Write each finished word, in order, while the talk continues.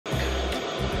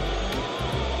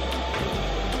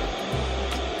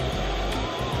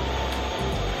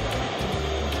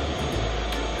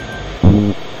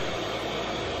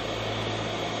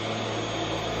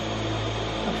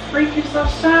freak is that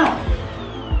sound?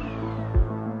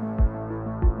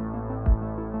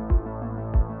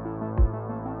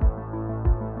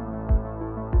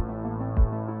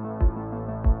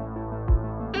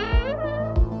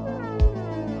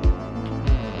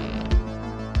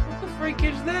 What the freak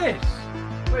is this?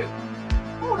 Wait,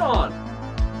 hold on.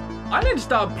 I didn't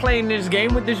start playing this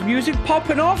game with this music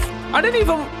popping off. I didn't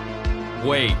even...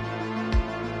 Wait.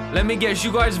 Let me guess,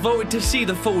 you guys voted to see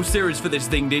the full series for this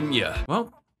thing, didn't you?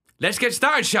 Well, let's get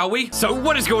started, shall we? So,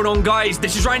 what is going on, guys?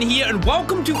 This is Ryan here, and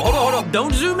welcome to... Hold on.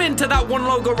 Don't zoom into that one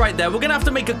logo right there. We're gonna have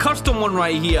to make a custom one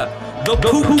right here. The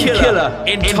Poop Killer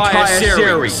entire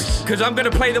series. Because I'm gonna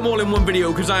play them all in one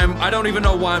video, because I don't even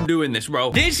know why I'm doing this,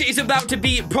 bro. This is about to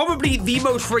be probably the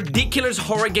most ridiculous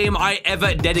horror game I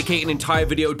ever dedicate an entire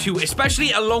video to,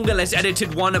 especially a longer, less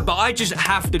edited one, but I just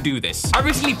have to do this. I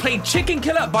recently played Chicken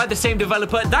Killer by the same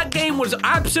developer. That game was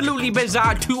absolutely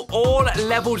bizarre to all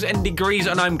levels and degrees,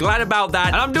 and I'm glad about that.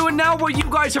 And I'm doing now what you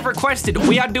guys have requested.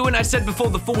 We are doing, I said before,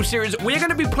 the full series. We're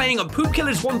gonna be playing Poop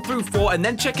Killers 1 through 4, and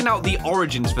then checking out the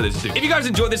origins for this dude. If you guys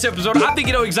enjoyed this episode, I think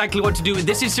you know exactly what to do.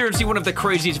 This is seriously one of the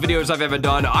craziest videos I've ever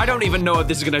done. I don't even know if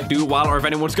this is gonna do well or if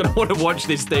anyone's gonna want to watch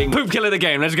this thing. Poop Killer the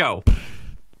game, let's go.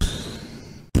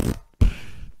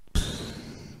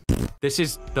 This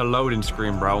is the loading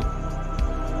screen, bro.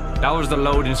 That was the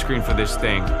loading screen for this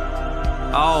thing.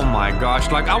 Oh my gosh,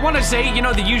 like, I want to say, you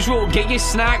know, the usual, get your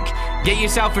snack, get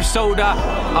yourself a soda.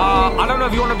 I don't know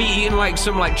if you want to be eating, like,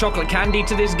 some, like, chocolate candy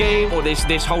to this game or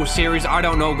this whole series. I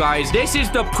don't know, guys. This is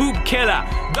the Poop Killer,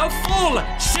 the full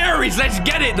series. Let's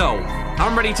get it, though.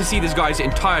 I'm ready to see this guy's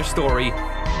entire story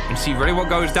and see really what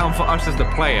goes down for us as the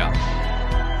player.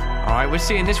 All right, we're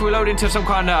seeing this. We load into some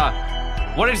kind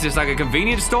of, what is this, like a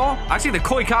convenience store? I see the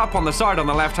koi carp on the side, on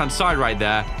the left-hand side right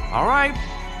there. All right.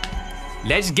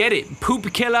 Let's get it.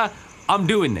 Poop Killer. I'm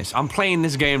doing this. I'm playing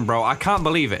this game, bro. I can't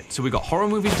believe it. So we got horror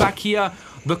movies back here.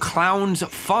 The clown's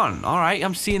fun. All right,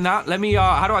 I'm seeing that. Let me,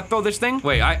 how do I throw this thing?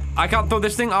 Wait, I can't throw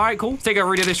this thing. All right, cool. Let's take a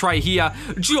read of this right here.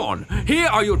 John, here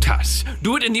are your tasks.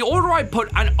 Do it in the order I put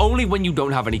and only when you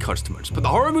don't have any customers. Put the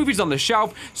horror movies on the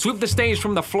shelf, sweep the stains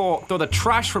from the floor, throw the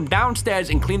trash from downstairs,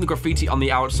 and clean the graffiti on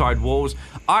the outside walls.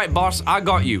 All right, boss, I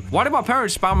got you. Why did my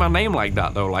parents spell my name like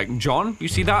that, though? Like, John? You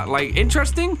see that? Like,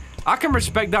 interesting? I can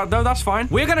respect that, though. That's fine.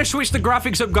 We're gonna switch the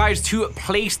graphics up, guys, to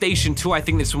PlayStation 2. I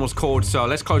think this one was called. So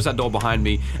let's close that door behind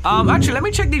me. Actually, let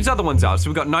me check these other ones out. So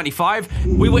we got 95.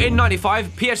 We were in 95.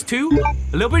 PS2.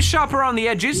 A little bit sharper around the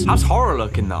edges. How's horror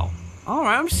looking, though? All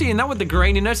right, I'm seeing that with the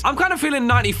graininess. I'm kind of feeling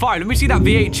 95. Let me see that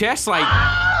VHS. Like,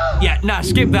 yeah, nah,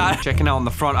 skip that. Checking out on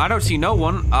the front. I don't see no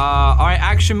one. All right,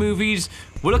 action movies.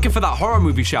 We're looking for that horror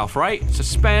movie shelf, right?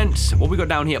 Suspense. What we got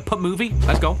down here? Put movie.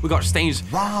 Let's go. We got stains.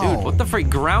 Wow. Dude, what the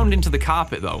freak? Ground into the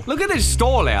carpet, though. Look at this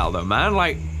store layout, though, man.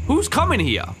 Like, who's coming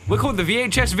here? We're called the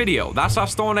VHS Video. That's our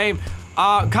store name.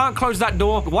 Can't close that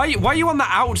door. Why are you on the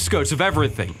outskirts of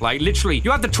everything? Like, literally, you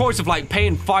have the choice of, like,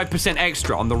 paying 5%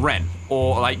 extra on the rent.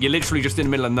 Or, like, you're literally just in the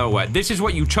middle of nowhere. This is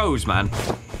what you chose, man.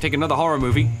 Take another horror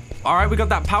movie. All right, we got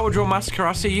that Power Drill Massacre.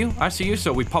 I see you. I see you.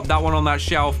 So we popped that one on that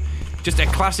shelf. Just a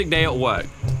classic day at work.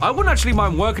 I wouldn't actually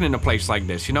mind working in a place like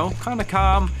this, you know? Kind of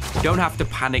calm. Don't have to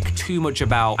panic too much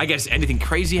about, I guess, anything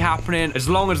crazy happening, as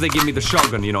long as they give me the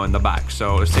shotgun, you know, in the back.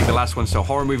 So let's take the last one. So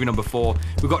horror movie number 4.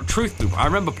 We've got Truth Loop. I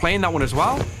remember playing that one as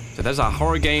well. So there's our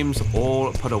horror games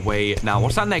all put away. Now,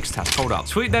 what's that next task? Hold up.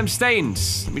 Sweep them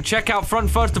stains. Let me check out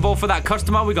front first of all for that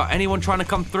customer. We got anyone trying to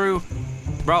come through?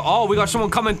 Bro, oh, we got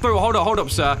someone coming through. Hold up,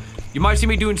 sir. You might see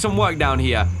me doing some work down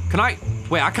here. Can I...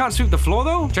 Wait, I can't sweep the floor,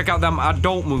 though? Check out them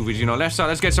adult movies, you know.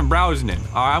 Let's get some browsing in.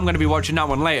 All right, I'm going to be watching that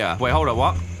one later. Wait, hold up,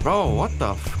 what? Bro, what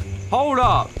the Hold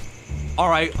up. All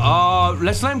right,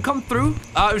 let's let him come through.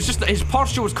 It was just... His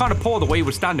posture was kind of poor the way he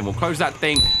was standing. We'll close that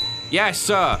thing. Yes,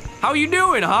 sir. How you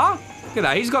doing, huh? Look at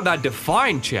that. He's got that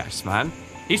defined chest, man.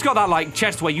 He's got that, like,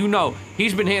 chest where, you know,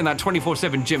 he's been hitting that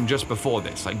 24/7 gym just before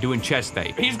this, like, doing chest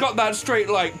day. He's got that straight,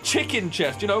 like, chicken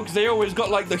chest, you know, because they always got,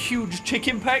 like, the huge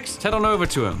chicken pecs. Head on over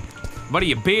to him. Buddy,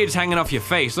 your beard's hanging off your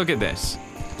face. Look at this.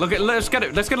 Let's get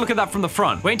a look at that from the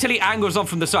front. Wait until he angles on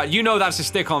from the side. You know that's a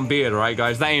stick-on beard, right,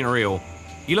 guys? That ain't real.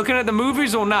 You looking at the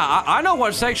movies or not? I know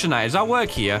what section that is. I work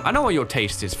here. I know what your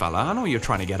taste is, fella. I know what you're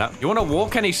trying to get at. You want to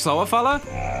walk any slower, fella?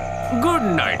 Good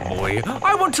night, boy.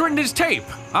 I want to rent this tape.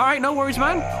 All right, no worries,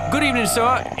 man. Good evening,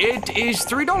 sir. It is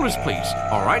 $3, please.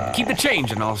 All right, keep the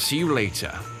change, and I'll see you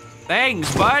later.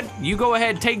 Thanks, bud. You go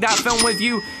ahead, take that film with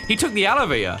you. He took the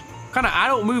elevator. What kind of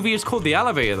adult movie is called The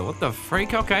Elevator, though? What the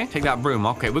freak? Okay, take that broom.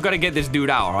 Okay, we got to get this dude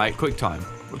out, all right? Quick time.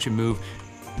 Watch him move.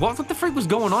 What the freak was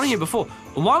going on here before?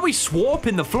 And why are we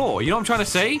swarping the floor? You know what I'm trying to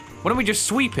say? Why don't we just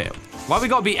sweep it? Why we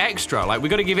gotta be extra? Like, we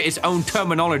gotta give it its own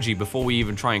terminology before we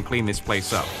even try and clean this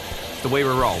place up. It's the way we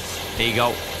roll. There you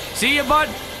go. See ya, bud.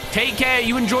 Take care.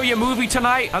 You enjoy your movie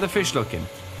tonight. How the fish looking?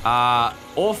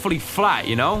 Awfully flat,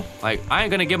 you know? Like, I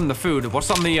ain't gonna give him the food. What's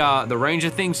on the ranger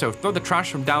thing? So throw the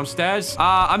trash from downstairs.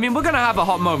 I mean, we're gonna have a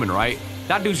hot moment, right?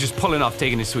 That dude's just pulling off,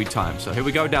 taking his sweet time. So here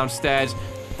we go downstairs.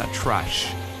 That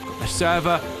trash. Got the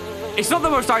server. It's not the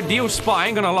most ideal spot, I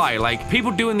ain't gonna lie. Like,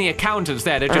 people doing the accountants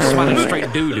there, they're just smelling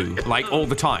straight doo-doo, like, all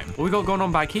the time. What we got going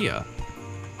on back here?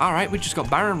 All right, we just got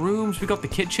barren rooms. We got the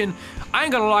kitchen. I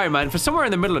ain't gonna lie, man. For somewhere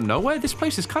in the middle of nowhere, this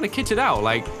place is kind of kitted out.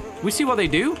 Like, we see what they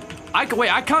do.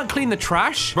 Wait, I can't clean the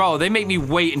trash? Bro, they make me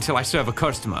wait until I serve a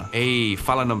customer. Hey,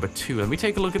 fella number 2. Let me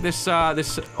take a look at this,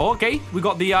 okay, we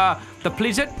got the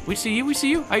blizzard. We see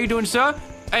you. How you doing, sir?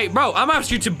 Hey, bro, I'm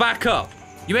asking you to back up.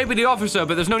 You may be the officer,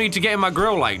 but there's no need to get in my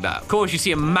grill like that. Of course, you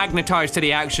see him magnetized to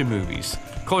the action movies.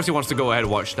 Of course, he wants to go ahead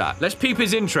and watch that. Let's peep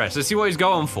his interest. Let's see what he's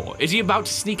going for. Is he about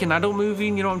to sneak an adult movie?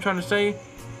 You know what I'm trying to say?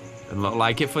 Doesn't look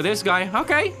like it for this guy.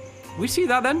 Okay. We see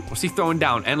that then. What's he throwing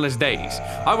down? Endless days.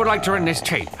 I would like to rent this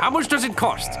tape. How much does it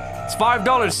cost? It's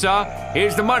 $5, sir.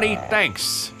 Here's the money.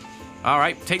 Thanks. All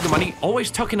right, take the money. Always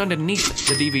tucking underneath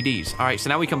the DVDs. All right, so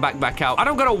now we come back out. I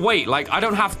don't gotta wait. Like, I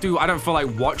don't feel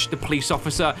like watch the police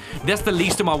officer. That's the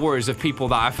least of my worries of people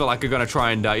that I feel like are gonna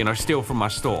try and, you know, steal from my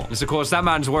store. And of course, that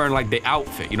man's wearing, like, the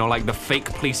outfit, you know, like the fake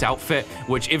police outfit,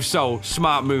 which, if so,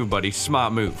 smart move, buddy.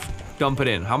 Smart move. Dump it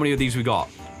in. How many of these we got?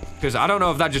 Because I don't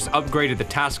know if that just upgraded the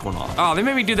task or not. Oh, they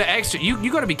made me do the extra.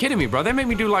 You gotta be kidding me, bro. They made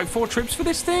me do, like, 4 trips for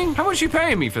this thing? How much you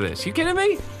paying me for this? You kidding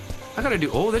me? I gotta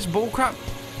do all this bull crap?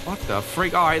 What the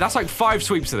freak? All right, that's like 5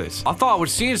 sweeps of this. I thought I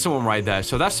was seeing someone right there.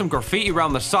 So that's some graffiti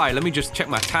around the side. Let me just check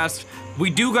my task.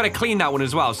 We do got to clean that one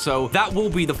as well. So that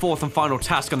will be the 4th and final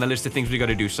task on the list of things we got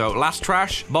to do. So last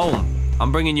trash. Boom.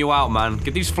 I'm bringing you out, man.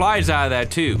 Get these flies out of there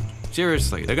too.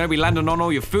 Seriously. They're going to be landing on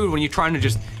all your food when you're trying to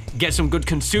just get some good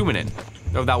consuming in.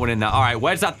 Throw that one in there. All right,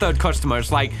 where's that 3rd customer?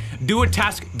 It's like, do a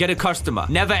task, get a customer.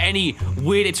 Never any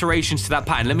weird iterations to that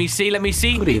pattern. Let me see.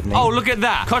 Good evening. Oh, look at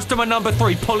that. Customer number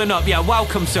 3 pulling up. Yeah,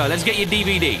 welcome, sir. Let's get your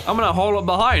DVD. I'm gonna hold up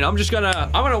behind. I'm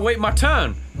gonna wait my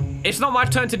turn. It's not my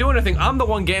turn to do anything. I'm the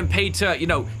one getting paid to, you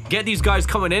know, get these guys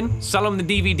coming in, sell them the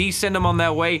DVD, send them on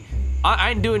their way.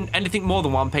 I ain't doing anything more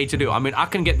than what I'm paid to do. I mean, I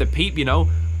can get the peep, you know,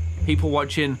 people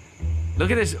watching.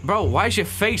 Look at this. Bro, why is your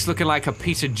face looking like a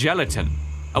piece of gelatin?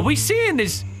 Are we seeing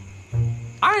this?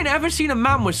 I ain't ever seen a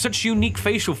man with such unique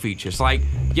facial features. Like,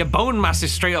 your bone mass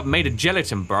is straight up made of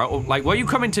gelatin, bro. Like, why are you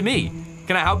coming to me?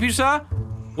 Can I help you, sir?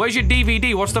 Where's your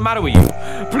DVD? What's the matter with you?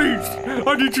 Please,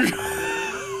 I need you.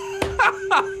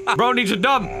 Bro needs a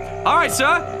dump. All right,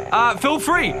 sir. Feel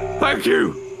free. Thank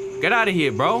you. Get out of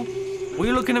here, bro. What are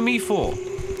you looking at me for?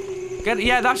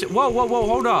 Yeah, that's it. Whoa,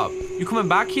 hold up. You coming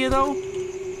back here, though?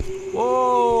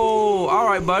 Whoa. All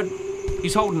right, bud.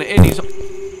 He's holding it in. He's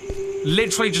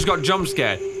literally just got jump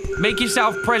scared. Make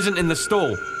yourself present in the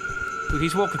stall. Dude,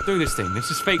 he's walking through this thing. This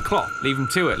is fake cloth. Leave him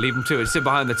to it. Leave him to it. Sit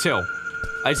behind the till.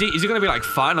 Is he gonna be like,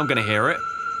 fine, I'm gonna hear it?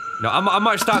 No, I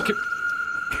might start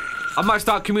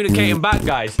communicating back,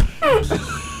 guys.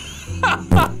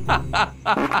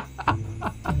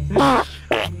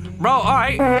 Bro, all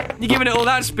right. You giving it all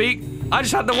that speak? I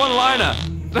just had the one-liner.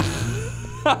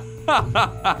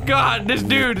 God, this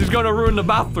dude is gonna ruin the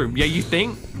bathroom. Yeah, you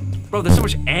think? Bro, there's so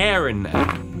much air in there.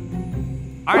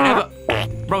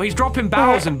 Bro, he's dropping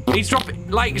bars and he's dropping,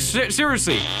 like,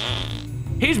 seriously.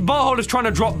 His butthole is trying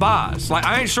to drop bars. Like,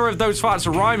 I ain't sure if those farts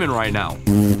are rhyming right now.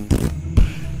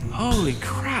 Holy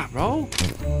crap, bro.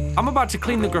 I'm about to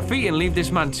clean the graffiti and leave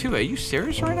this man to it. Are you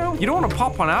serious right now? You don't want to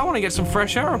pop one out? I want to get some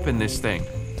fresh air up in this thing.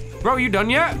 Bro, you done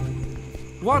yet?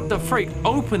 What the freak?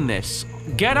 Open this.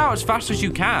 Get out as fast as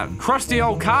you can. Crush the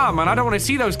old car, man. I don't want to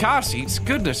see those car seats.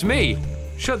 Goodness me.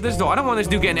 Shut this door. I don't want this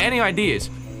dude getting any ideas.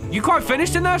 You quite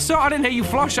finished in there, sir? I didn't hear you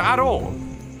flush at all.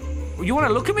 You want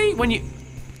to look at me when you...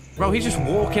 Bro, he's just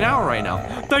walking out right now.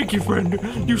 Thank you,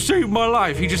 friend. You saved my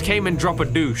life. He just came and dropped a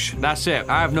douche. That's it.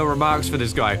 I have no remarks for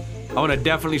this guy. I want to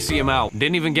definitely see him out.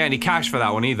 Didn't even get any cash for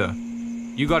that one either.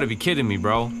 You got to be kidding me,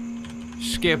 bro.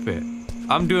 Skip it.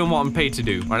 I'm doing what I'm paid to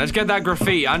do. All right, let's get that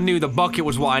graffiti. I knew the bucket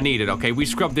was what I needed, okay? We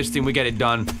scrub this thing, we get it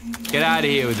done. Get out of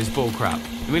here with this bullcrap.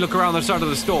 Let me look around the side of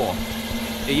the store.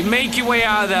 Yeah, you make your way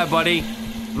out of there, buddy.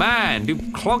 Man,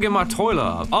 dude, clogging my toilet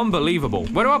up. Unbelievable.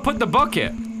 Where do I put the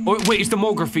bucket? Oh, wait, is there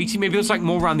more graffiti? Maybe there's like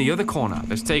more around the other corner.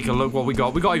 Let's take a look what we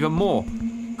got. We got even more.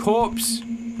 Corpse.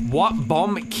 What?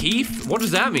 Bomb Keith? What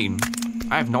does that mean?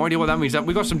 I have no idea what that means.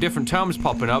 We got some different terms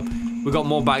popping up. We got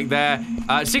more back there.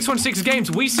 616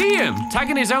 Games. We see him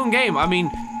tagging his own game. I mean,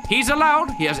 He's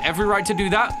allowed. He has every right to do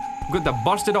that. We've got the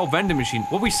busted old vending machine.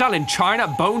 What we selling? China?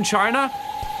 Bone China?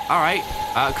 All right.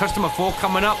 Customer 4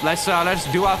 coming up. Let's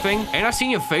do our thing. Ain't I seen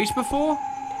your face before?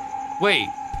 Wait.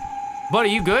 Buddy,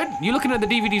 you good? You looking at the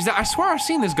DVDs that I swear I've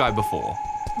seen this guy before.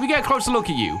 We get a closer look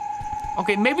at you.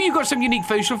 Okay, maybe you got some unique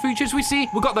facial features we see.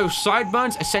 We got those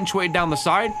sideburns accentuated down the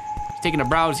side. He's taking a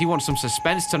browse. He wants some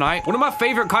suspense tonight. One of my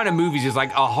favorite kind of movies is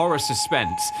like a horror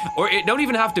suspense. Or it don't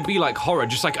even have to be like horror,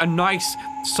 just like a nice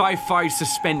sci-fi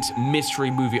suspense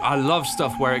mystery movie. I love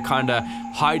stuff where it kind of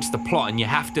hides the plot and you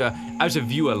have to, as a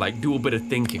viewer, like do a bit of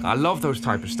thinking. I love those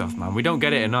type of stuff, man. We don't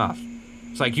get it enough.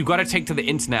 It's like you gotta take to the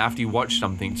internet after you watch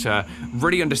something to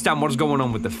really understand what's going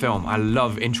on with the film. I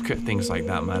love intricate things like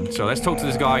that, man. So let's talk to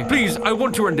this guy. Please, I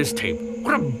want to run this tape.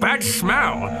 What a bad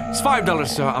smell. It's $5,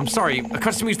 sir. I'm sorry. A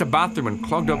customer used the bathroom and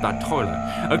clogged up that toilet.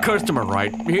 A customer,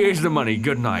 right? Here's the money.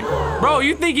 Good night. Bro,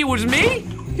 you think it was me?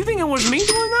 You think it was me doing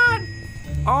that?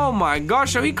 Oh my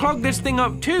gosh, so he clogged this thing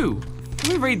up too.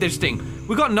 Let me read this thing.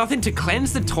 We got nothing to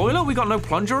cleanse the toilet? We got no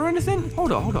plunger or anything?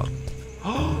 Hold on.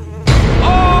 Oh!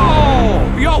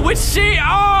 Yo, it's shit!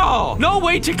 Oh! No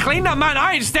way to clean that, man.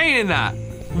 I ain't staying in that.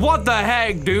 What the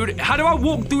heck, dude? How do I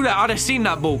walk through that? I'd have seen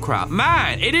that bullcrap.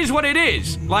 Man, it is what it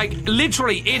is. Like,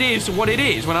 literally, it is what it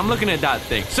is when I'm looking at that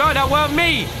thing. Sir, that weren't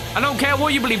me. I don't care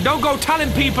what you believe. Don't go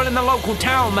telling people in the local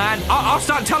town, man. I'll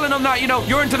start telling them that, you know,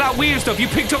 you're into that weird stuff. You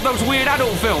picked up those weird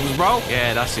adult films, bro.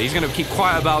 Yeah, that's it. He's gonna keep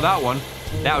quiet about that one.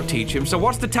 That'll teach him. So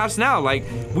what's the task now? Like,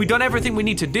 we done everything we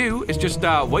need to do. It's just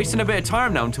wasting a bit of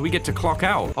time now until we get to clock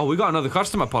out. Oh, we got another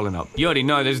customer pulling up. You already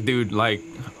know this dude, like,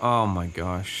 oh my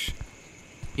gosh.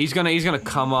 He's gonna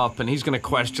come up and he's gonna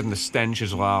question the stench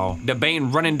as well.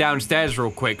 Debating running downstairs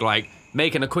real quick, like,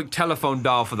 making a quick telephone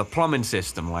dial for the plumbing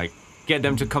system, like, get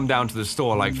them to come down to the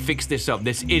store, like, fix this up.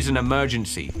 This is an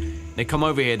emergency. They come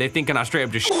over here, they thinking I straight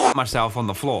up just shit myself on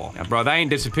the floor. Yeah, bro, they ain't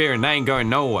disappearing. They ain't going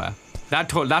nowhere.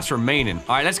 That's remaining.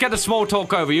 All right, let's get the small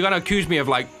talk over. You're gonna accuse me of,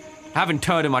 like, having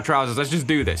turd in my trousers. Let's just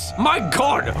do this. My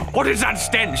God, what is that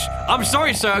stench? I'm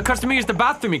sorry, sir. A customer used the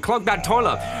bathroom. He clogged that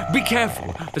toilet. Be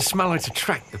careful. The smell might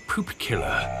attract the poop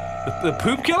killer. The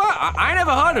poop killer? I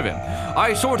never heard of him.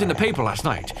 I saw it in the paper last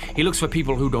night. He looks for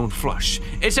people who don't flush.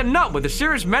 It's a nut with a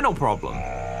serious mental problem.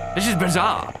 This is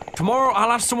bizarre. Tomorrow,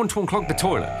 I'll ask someone to unclog the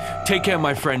toilet. Take care,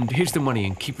 my friend. Here's the money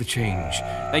and keep the change.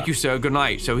 Thank you, sir. Good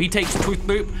night. So he takes Truth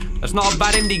Loop. That's not a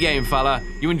bad indie game, fella.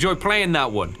 You enjoy playing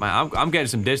that one. Man, I'm getting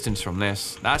some distance from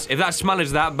this. If that smell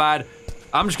is that bad,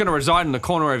 I'm just gonna reside in the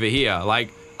corner over here.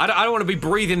 Like, I don't want to be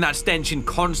breathing that stench in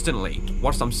constantly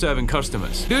whilst I'm serving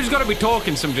customers. Dude's gotta be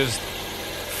talking some just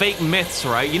fake myths,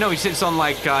 right? You know, he sits on,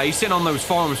 like, he's sitting on those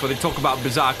forums where they talk about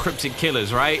bizarre cryptic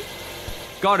killers, right?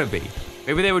 Gotta be.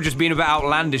 Maybe they were just being a bit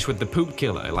outlandish with the poop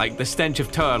killer, like the stench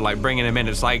of turd, like bringing him in.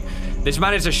 It's like, this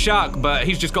man is a shark, but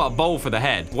he's just got a bowl for the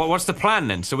head. What's the plan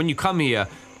then? So when you come here,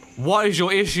 what is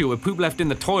your issue with poop left in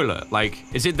the toilet? Like,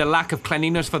 is it the lack of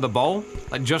cleanliness for the bowl?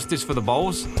 Like justice for the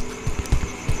bowls?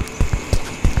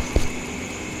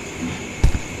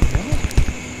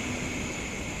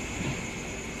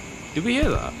 Did we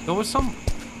hear that? There was some...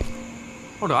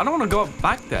 Hold on, I don't want to go up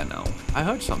back there now. I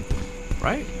heard something,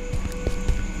 right?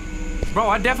 Bro,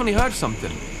 I definitely heard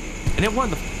something. And it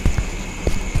wasn't the...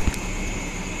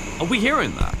 Are we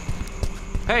hearing that?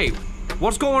 Hey,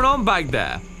 what's going on back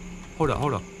there? Hold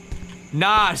on.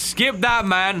 Nah, skip that,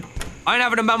 man. I ain't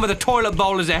having a man with a toilet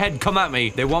bowl as a head come at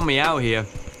me. They want me out here.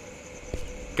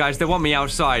 Guys, they want me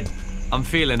outside. I'm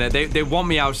feeling it. They want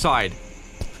me outside.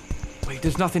 Wait,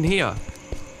 there's nothing here.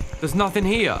 There's nothing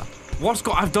here.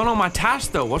 I've done all my tasks,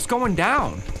 though. What's going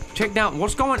down? Check down.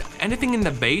 Anything in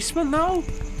the basement, though?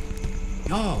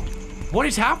 Yo, what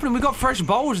is happening? We got fresh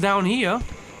bowls down here.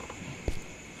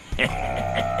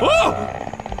 Oh!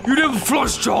 You didn't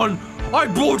flush, John. I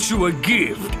brought you a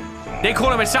gift. They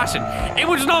call him assassin. It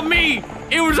was not me.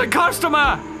 It was a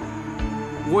customer.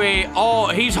 Wait, oh,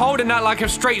 he's holding that like a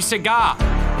straight cigar.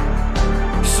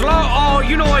 Oh,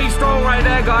 you know what he's throwing right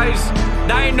there, guys.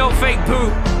 That ain't no fake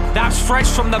poop. That's fresh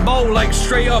from the bowl, like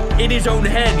straight up in his own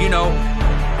head, you know.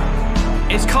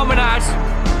 It's coming at us.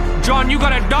 John, you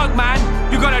got a duck, man.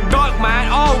 You got a duck, man.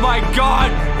 Oh my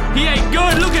God. He ain't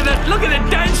good. Look at the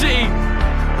density.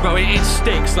 Bro, it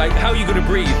sticks. Like, how are you gonna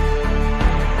breathe?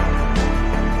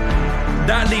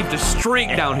 That left a streak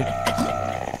down here.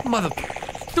 Mother...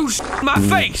 Dude, my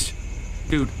face.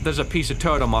 Dude, there's a piece of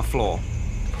turd on my floor.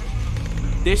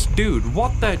 This dude,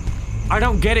 what the... I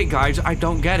don't get it, guys. I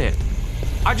don't get it.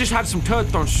 I just had some turd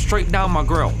thrown straight down my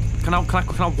grill. Can I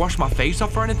wash my face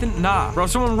off or anything? Nah. Bro,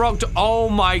 someone rocked... Oh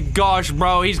my gosh,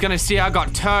 bro. He's gonna see I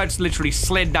got turds literally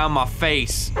slid down my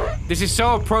face. This is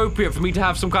so appropriate for me to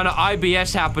have some kind of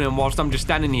IBS happening whilst I'm just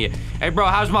standing here. Hey, bro,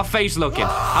 how's my face looking?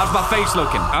 How's my face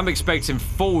looking? I'm expecting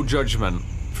full judgment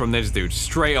from this dude.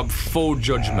 Straight up full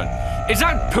judgment. Is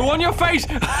that poo on your face?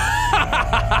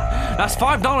 That's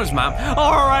 $5, man.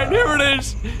 All right, here it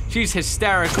is. She's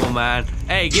hysterical, man.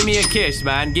 Hey, give me a kiss,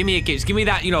 man. Give me a kiss. Give me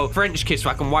that, you know, French kiss so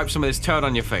I can wipe some of this turd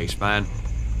on your face, man.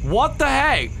 What the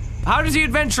heck? How does the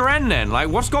adventure end then? Like,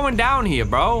 what's going down here,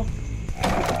 bro?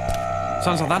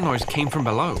 Sounds like that noise came from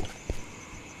below.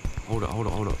 Hold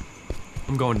up.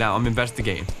 I'm going down. I'm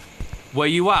investigating. Where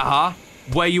you at, huh?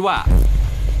 Where you at?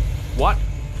 What?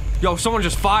 Yo, someone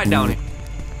just fired down here.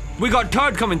 We got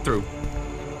turd coming through.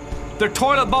 The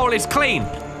toilet bowl is clean.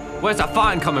 Where's that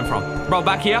fire coming from? Bro,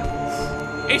 back here?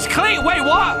 It's clean. Wait,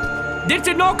 what? This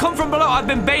did not come from below. I've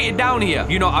been baited down here.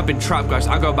 You know, I've been trapped, guys.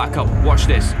 I go back up. Watch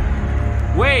this.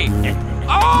 Wait.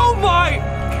 Oh,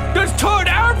 my. There's turd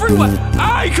everywhere.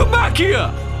 Hey, come back here.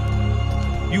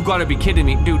 You gotta be kidding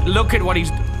me. Dude, look at what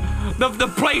he's... The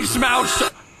place smells so...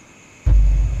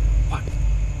 What?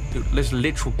 Dude, there's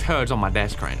literal turds on my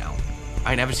desk right now.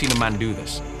 I ain't never seen a man do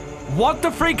this. What the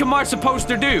freak am I supposed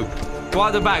to do? Go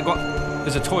out the back. Go...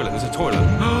 There's a toilet. There's a toilet.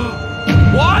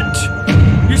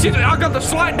 What? You see, I got the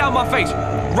slide down my face.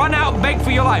 Run out, beg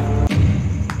for your life.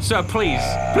 Sir, please.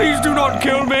 Please do not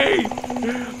kill me.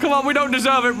 Come on, we don't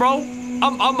deserve it, bro.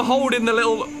 I'm holding the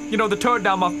little, you know, the turd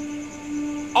down my...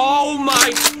 Oh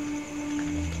my...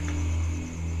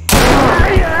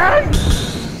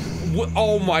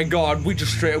 Oh my god, we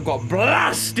just straight up got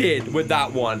blasted with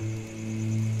that one.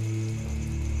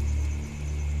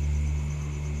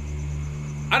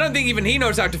 I don't think even he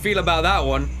knows how to feel about that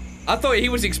one. I thought he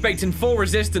was expecting full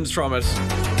resistance from us.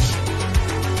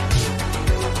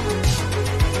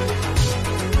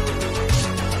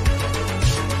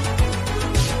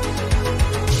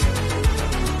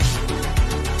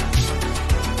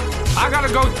 I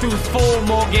gotta go through 4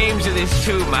 more games of this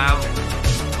too, man.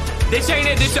 This ain't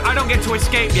it. I don't get to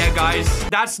escape yet, guys.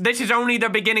 This is only the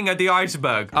beginning of the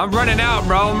iceberg. I'm running out,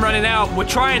 bro. I'm running out. We're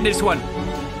trying this one.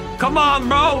 Come on,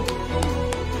 bro.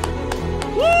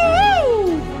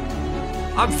 Woo!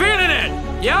 I'm feeling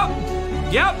it.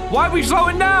 Yep. Why are we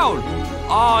slowing down?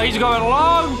 Oh, he's going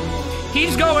long.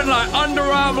 He's going like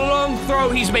underarm, long throw.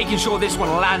 He's making sure this one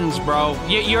lands, bro.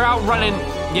 You're out running.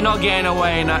 You're not getting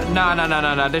away.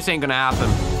 No. This ain't gonna happen.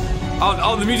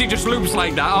 Oh, the music just loops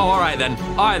like that. Oh, all right then.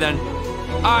 All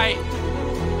right.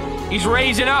 He's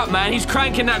raising up, man. He's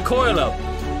cranking that coil up.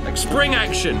 Like spring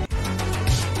action.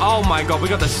 Oh my god, we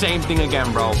got the same thing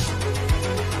again, bro.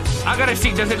 I gotta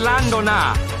see, does it land or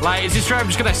not? Like, is this straight up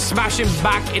just gonna smash him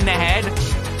back in the head?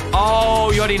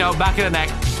 Oh, you already know, back in the neck.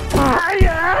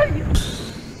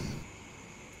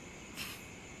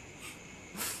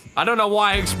 I don't know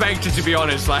why I expected, to be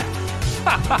honest, like.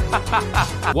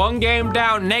 1 game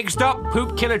down. Next up,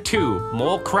 Poop Killer 2.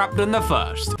 More crap than the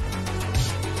first.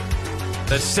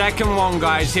 The second one,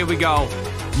 guys. Here we go.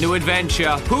 New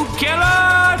adventure. Poop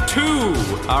Killer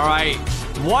 2. All right.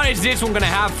 What is this one gonna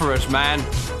have for us, man?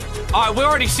 All right, we're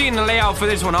already seeing the layout for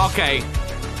this one. Okay.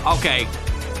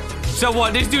 So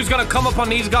what? This dude's gonna come up on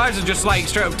these guys and just like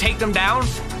straight up take them down?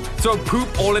 Throw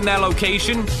poop all in their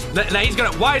location? Now he's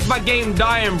gonna... Why is my game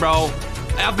dying, bro?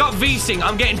 I've got V-Sync.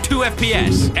 I'm getting 2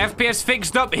 FPS. FPS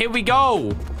fixed up. Here we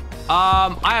go.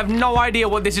 I have no idea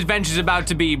what this adventure is about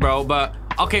to be, bro. But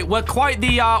okay, we're quite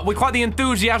the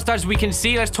enthusiast, as we can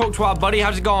see. Let's talk to our buddy.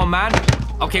 How's it going, man?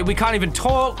 Okay, we can't even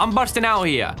talk. I'm busting out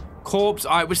here. Corpse.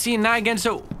 All right, we're seeing that again.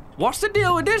 So what's the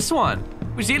deal with this one?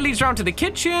 We see it leads around to the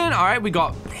kitchen. All right, we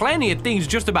got plenty of things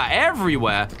just about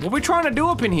everywhere. What are we trying to do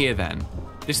up in here then?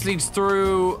 This leads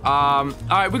through, all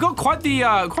right, we got quite the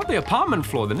apartment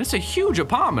floor then. It's a huge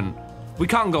apartment. We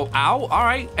can't go out. All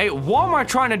right. Hey, what am I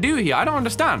trying to do here? I don't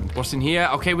understand. What's in here?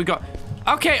 Okay, we got,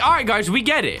 okay, all right, guys, we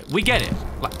get it.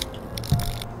 Like,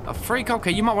 a freak,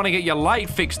 okay, you might want to get your light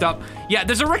fixed up. Yeah,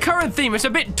 there's a recurrent theme. It's a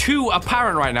bit too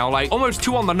apparent right now, like almost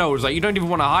too on the nose. Like, you don't even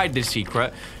want to hide this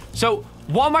secret. So,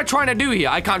 what am I trying to do here?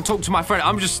 I can't talk to my friend.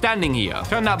 I'm just standing here.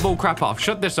 Turn that bull crap off.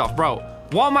 Shut this off, bro.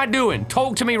 What am I doing?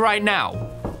 Talk to me right now.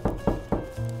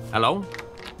 Hello?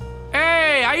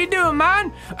 Hey, how you doing,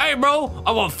 man? Hey, bro,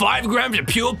 I want 5 grams of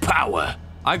pure power.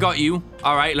 I got you.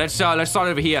 All right, let's start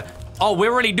over here. Oh,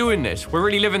 we're really doing this. We're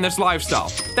really living this lifestyle.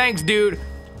 Thanks, dude.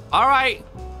 All right.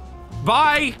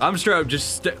 Bye. I'm straight up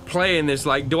just playing this.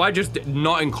 Like, do I just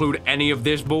not include any of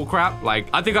this bullcrap? Like,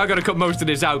 I think I gotta cut most of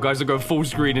this out, guys. I'll go full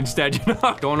screen instead, you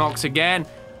know? Door knocks again.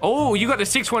 Oh, you got the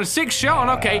 616 Sean,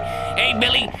 okay. Hey,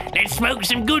 Billy, let's smoke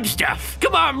some good stuff.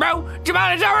 Come on, bro.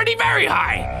 Jamal is already very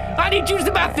high. I need to use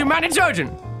the bathroom, man. It's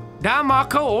urgent. Damn,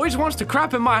 Marco always wants to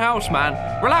crap in my house,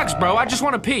 man. Relax, bro. I just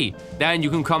want to pee. Then you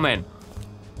can come in.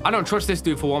 I don't trust this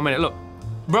dude for 1 minute. Look.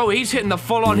 Bro, he's hitting the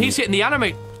full-on. He's hitting the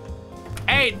anime.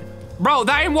 Hey, bro,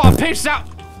 that ain't what I pissed out.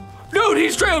 Dude,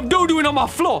 he's straight up doo-dooing on my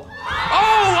floor.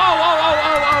 Oh.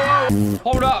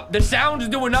 Hold up. The sound is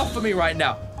doing enough for me right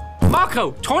now.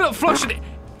 Marco, toilet flushing it.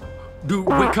 Dude,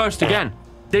 we're cursed again.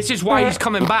 This is why he's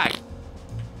coming back.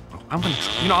 I'm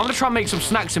gonna try and make some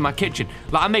snacks in my kitchen.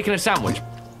 Like, I'm making a sandwich.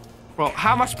 Bro,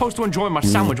 how am I supposed to enjoy my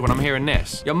sandwich when I'm hearing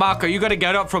this? Yo, Marco, you gotta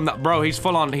get up from that. Bro, he's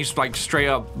full on. He's like straight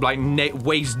up, like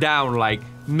waist down, like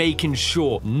making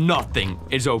sure nothing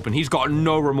is open. He's got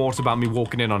no remorse about me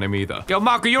walking in on him either. Yo,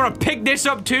 Marco, you wanna pick this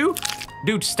up too?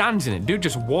 Dude stands in it. Dude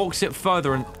just walks it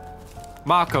further and...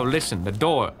 Marco, listen, the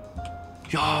door.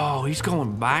 Yo, he's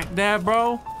going back there,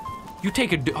 bro. You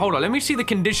take a... Hold on, let me see the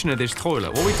condition of this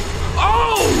toilet. What we...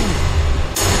 Oh!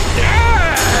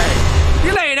 Dang!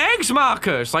 You're laying eggs,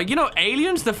 Marcus. Like, you know,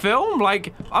 Aliens, the film?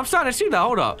 Like, I'm starting to see that.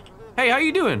 Hold up. Hey, how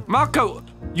you doing? Marco,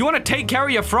 you want to take care of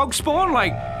your frog spawn?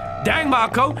 Like, dang,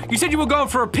 Marco, you said you were going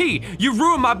for a pee. You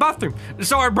ruined my bathroom.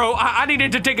 Sorry, bro. I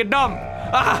needed to take a dump.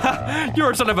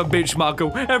 You're a son of a bitch,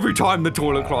 Marco. Every time the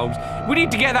toilet clogs. We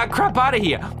need to get that crap out of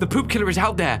here. The poop killer is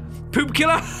out there. Poop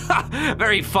killer?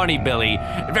 Very funny, Billy.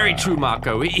 Very true,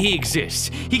 Marco. He exists.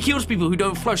 He kills people who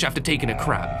don't flush after taking a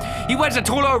crap. He wears a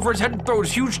toilet over his head and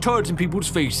throws huge turds in people's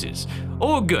faces.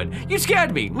 All good. You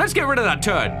scared me. Let's get rid of that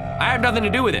turd. I have nothing to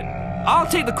do with it. I'll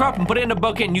take the crap and put it in a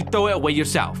bucket and you throw it away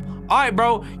yourself. Alright,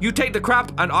 bro. You take the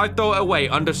crap and I throw it away.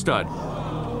 Understood.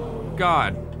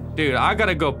 God. Dude, I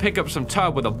gotta go pick up some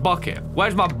turd with a bucket.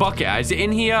 Where's my bucket at? Is it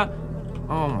in here?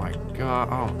 Oh my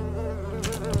god.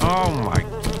 Oh my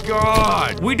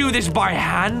god. We do this by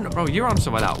hand? Bro, you're on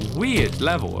some of that weird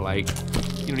level. Like,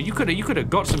 you know, you could have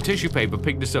got some tissue paper,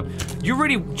 picked this up. You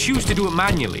really choose to do it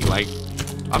manually. Like,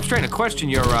 I'm starting to question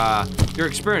your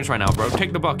experience right now, bro.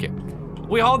 Take the bucket.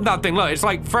 We hold that thing. Look, it's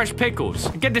like fresh pickles.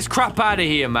 Get this crap out of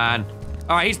here, man.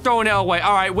 All right, he's throwing it away.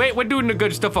 All right, wait, we're doing the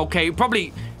good stuff, okay?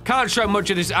 Probably can't show much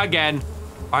of this again.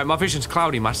 All right, my vision's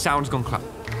cloudy. My sound's gone cloud.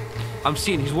 I'm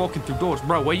seeing he's walking through doors.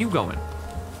 Bro, where you going?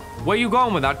 Where you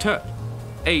going with that turd?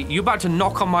 Hey, you about to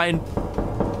knock on my...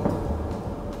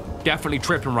 Definitely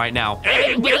tripping right now.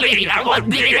 Hey, Billy, I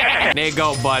want this. There you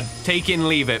go, bud. Take it and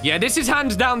leave it. Yeah, this is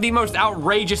hands down the most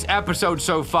outrageous episode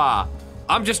so far.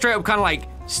 I'm just straight up kind of like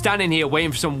standing here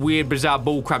waiting for some weird, bizarre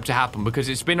bullcrap to happen because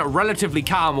it's been relatively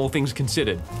calm, all things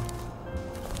considered.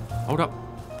 Hold up.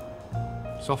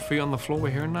 Soft feet on the floor, we're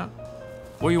hearing that?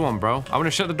 What you want, bro? I'm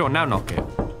gonna shut the door now, knock it.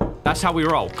 That's how we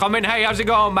roll. Come in, hey, how's it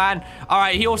going, man? All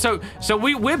right, he also, so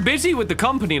we're busy with the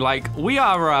company, like, we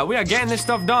are getting this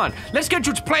stuff done. Let's get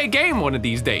you to play a game one of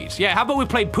these days. Yeah, how about we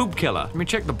play Poop Killer? Let me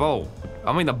check the bowl.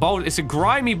 I mean, the bowl, it's a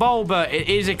grimy bowl, but it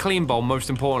is a clean bowl, most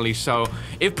importantly, so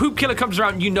if Poop Killer comes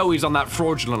around, you know he's on that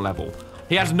fraudulent level.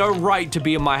 He has no right to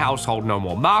be in my household no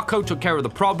more. Marco took care of the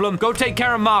problem. Go take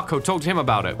care of Marco, talk to him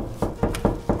about it.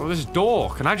 Oh, this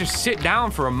door, can I just sit down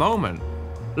for a moment?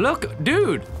 Look,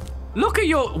 dude. Look at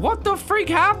your... What the freak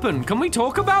happened? Can we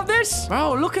talk about this?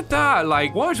 Bro, look at that.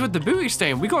 Like, what is with the booty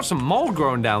stain? We got some mold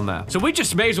growing down there. So we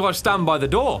just may as well stand by the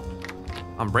door.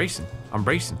 I'm bracing. I'm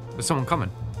bracing. There's someone coming.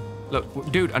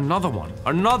 Look, dude, another one.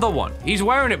 Another one. He's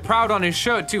wearing it proud on his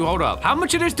shirt, too. Hold up. How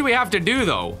much of this do we have to do,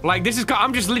 though? Like, this is...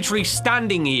 I'm just literally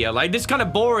standing here. Like, this is kind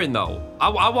of boring, though.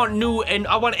 I want new... and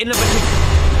I want innovative...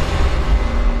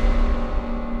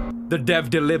 The dev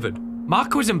delivered.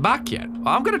 Marco isn't back yet.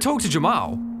 I'm gonna talk to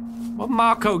Jamal. What'd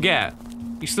Marco get?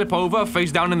 You slip over,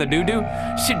 face down in the doo-doo?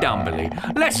 Sit down, Billy.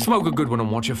 Let's smoke a good one and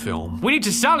watch a film. We need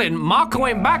to sell it. Marco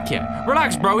ain't back yet.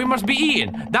 Relax, bro. He must be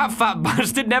eating. That fat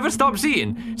bastard never stops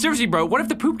eating. Seriously, bro, what if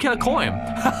the poop killer caught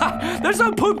him? There's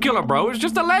no poop killer, bro. It's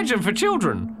just a legend for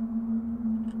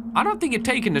children. I don't think you're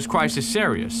taking this crisis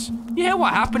serious. You hear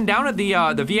what happened down at the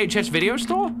VHS video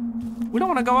store? We don't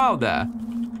want to go out there.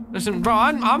 Listen, bro,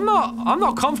 I'm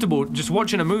not comfortable just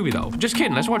watching a movie, though. Just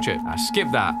kidding. Let's watch it. Skip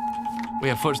that. We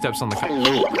have footsteps on the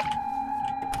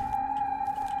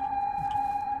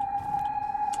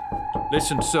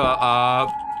Listen, sir,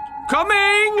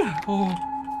 coming!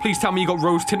 Oh, please tell me you got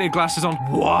rose-tinted glasses on.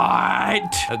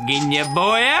 What? Again, ya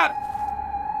boy up.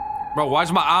 Bro, why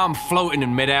is my arm floating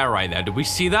in midair right there? Did we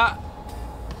see that?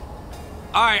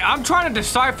 Alright, I'm trying to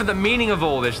decipher the meaning of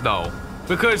all this, though.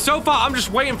 Because so far, I'm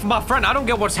just waiting for my friend. I don't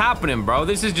get what's happening, bro.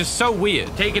 This is just so weird.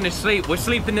 Taking a sleep. We're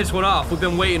sleeping this one off. We've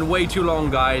been waiting way too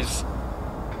long, guys.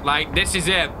 Like, this is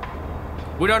it.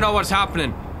 We don't know what's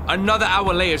happening. Another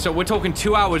hour later, so we're talking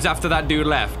 2 hours after that dude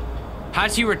left.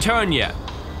 Has he returned yet?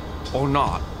 Or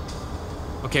not?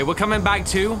 Okay, we're coming back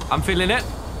too. I'm feeling it.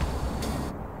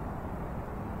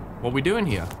 What we doing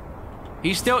here?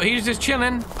 He's just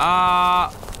chilling.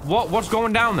 What's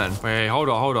going down then? Wait, hold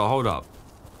up.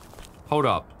 Hold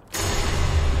up.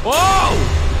 Whoa!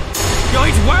 Yo,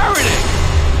 he's wearing it!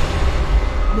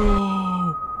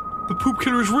 No. The poop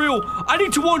killer is real. I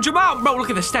need to warn Jamal. Bro, look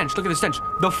at the stench. Look at the stench.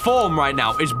 The form right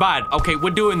now is bad. Okay,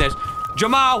 we're doing this.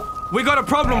 Jamal, we got a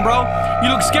problem, bro. You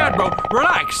look scared, bro.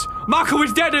 Relax. Marco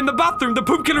is dead in the bathroom. The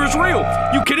poop killer is real.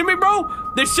 You kidding me, bro?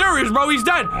 They're serious, bro. He's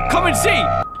dead. Come and see.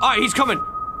 All right, he's coming.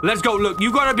 Let's go. Look,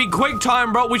 you gotta be quick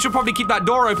time, bro. We should probably keep that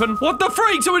door open. What the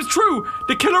freak? So it's true.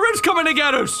 The killer is coming to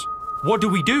get us. What do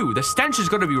we do? The stench is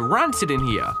gonna be rancid in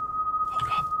here. Hold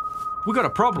up. We got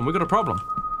a problem. We got a problem.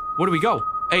 Where do we go?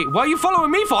 Hey, what are you following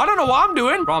me for? I don't know what I'm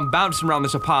doing. Bro, I'm bouncing around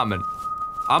this apartment.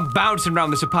 I'm bouncing around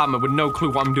this apartment with no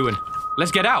clue what I'm doing.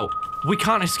 Let's get out. We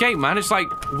can't escape, man. It's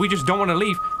like, we just don't want to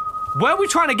leave. Where are we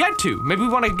trying to get to? Maybe we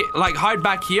want to get, like, hide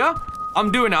back here? I'm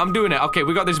doing it. Okay,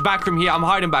 we got this back room here. I'm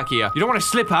hiding back here. You don't want to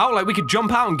slip out? Like, we could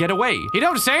jump out and get away. He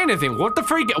don't say anything. What the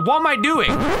freak? What am I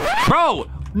doing? Bro,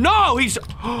 no, he's...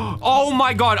 Oh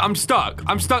my God, I'm stuck.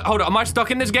 Hold on, am I stuck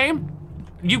in this game?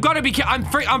 You've got to be...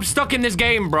 I'm stuck in this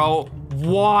game, bro.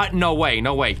 What? No way.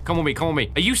 Come with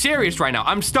me. Are you serious right now?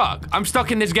 I'm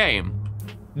stuck in this game.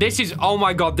 This is, oh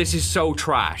my God, this is so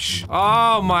trash.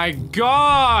 Oh my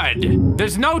God.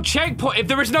 There's no checkpoint. If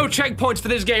there is no checkpoints for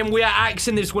this game, we are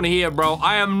axing this one here, bro.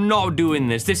 I am not doing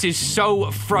this. This is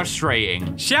so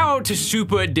frustrating. Shout out to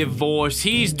Super Divorce.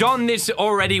 He's done this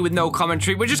already with no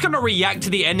commentary. We're just gonna react to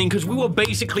the ending because we were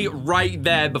basically right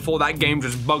there before that game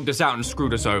just bugged us out and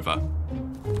screwed us over.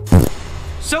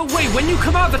 So wait, when you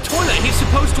come out of the toilet, he's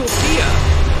supposed to appear.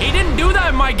 He didn't do that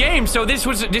in my game, so this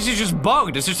is just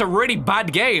bugged. It's just a really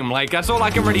bad game. Like, that's all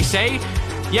I can really say.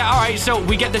 Yeah, all right, so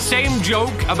we get the same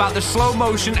joke about the slow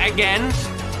motion again.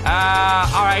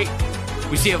 All right.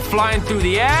 We see it flying through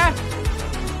the air.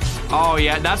 Oh,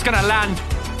 yeah, that's gonna land.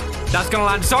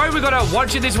 Sorry, we gotta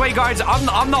watch it this way, guys.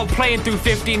 I'm not playing through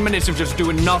 15 minutes of just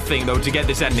doing nothing, though, to get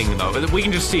this ending, though. We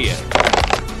can just see it.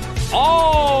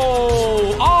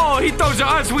 Oh, he throws it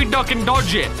at us. We duck and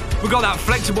dodge it. We got that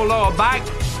flexible lower back.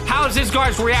 How's this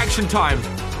guy's reaction time?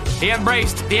 He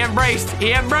embraced.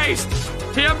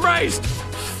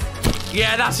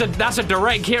 Yeah, that's a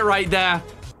direct hit right there.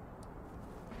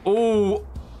 Oh,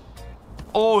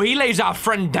 he lays our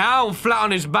friend down flat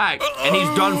on his back, and he's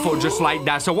done for just like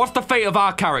that. So what's the fate of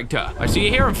our character? I see you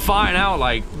hear him firing out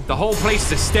like the whole place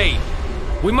is a state.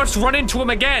 We must run into him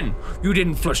again. You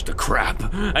didn't flush the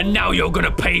crap, and now you're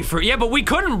gonna pay for it. Yeah, but we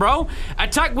couldn't, bro.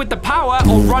 Attack with the power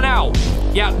or run out.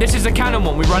 Yeah, this is the canon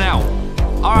one. We run out.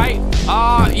 All right.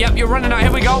 Yep, you're running out.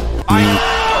 Here we go. All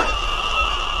right.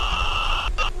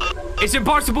 It's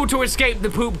impossible to escape the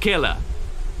poop killer.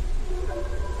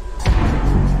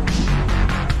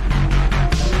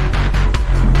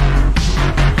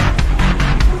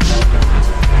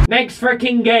 Next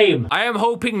freaking game. I am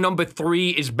hoping number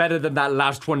 3 is better than that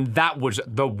last one. That was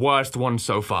the worst one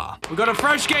so far. We got a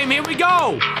fresh game. Here we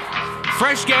go.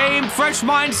 Fresh game, fresh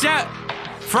mindset,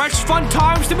 fresh fun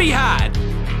times to be had.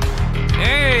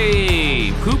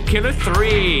 Hey, Poop Killer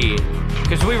 3.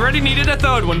 Because we really needed a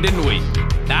third one, didn't we?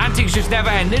 The antics just never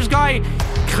end. This guy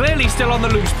clearly still on the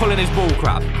loose pulling his bull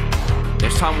crap.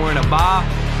 This time we're in a bar.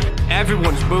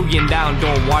 Everyone's boogieing down,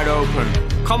 door wide open.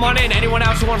 Come on in, anyone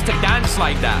else who wants to dance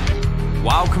like that.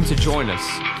 Welcome to join us.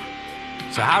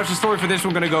 So how's the story for this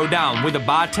one gonna go down? With the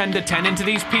bartender tending to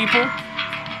these people?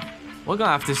 We're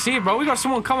gonna have to see, bro. We got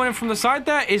someone coming in from the side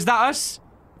there. Is that us?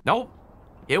 Nope.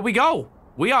 Here we go.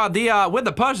 We are we're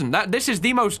the person. This is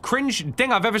the most cringe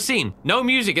thing I've ever seen. No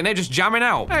music and they're just jamming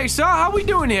out. Hey, sir, how we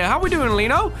doing here? How we doing,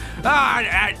 Lino? A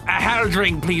hell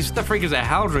drink, please. What the freak is a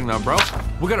hell drink though, bro?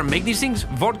 We're gonna make these things.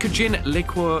 Vodka, gin,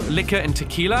 liquor, and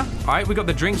tequila. All right, we got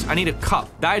the drinks. I need a cup.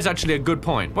 That is actually a good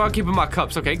point. Well, I'll keep in my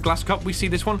cups. Okay, glass cup. We see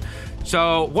this one.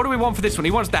 So, what do we want for this one?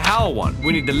 He wants the hell one.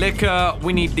 We need the liquor.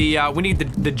 We need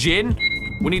the gin.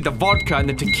 We need the vodka and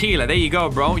the tequila. There you go,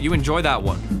 bro. You enjoy that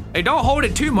one. Hey, don't hold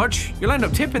it too much. You'll end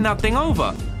up tipping that thing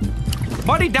over.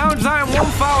 Buddy downs that in one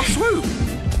foul swoop.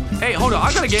 Hey, hold on.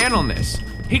 I gotta get in on this.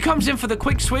 He comes in for the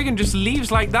quick swig and just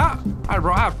leaves like that? Alright,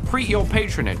 bro, I appreciate your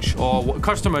patronage. Or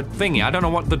customer thingy. I don't know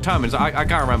what the term is. I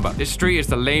can't remember. This street is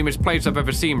the lamest place I've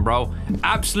ever seen, bro.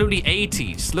 Absolutely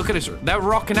 80s. Look at this. They're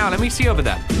rocking out. Let me see over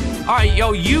there. Alright,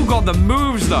 yo, you got the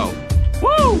moves, though.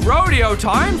 Woo! Rodeo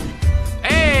time.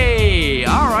 Hey,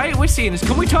 all right, we're seeing this.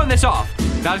 Can we turn this off?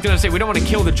 I was gonna say, we don't want to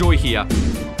kill the joy here.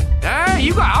 Hey,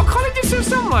 you got alcohol in your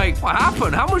system? Like, what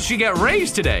happened? How much did you get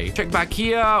raised today? Check back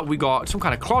here. We got some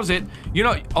kind of closet. You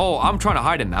know, oh, I'm trying to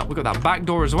hide in that. We got that back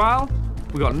door as well.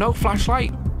 We got no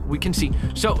flashlight. We can see.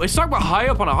 So it's like we're high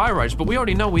up on a high rise, but we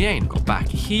already know we ain't. Got back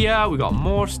here. We got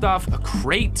more stuff. A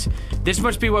crate. This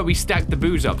must be where we stack the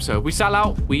booze up. So if we sell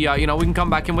out, we, you know, we can come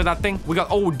back in with that thing. We got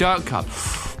old dirt cup.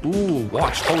 Ooh,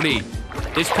 watch. Holy.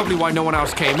 This is probably why no one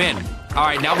else came in. All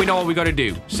right, now we know what we got to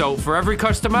do. So for every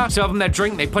customer, serve them their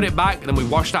drink, they put it back, and then we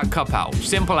wash that cup out.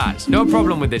 Simple as. No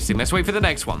problem with this thing. Let's wait for the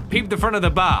next one. Peep the front of the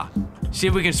bar. See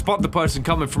if we can spot the person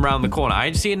coming from around the corner. I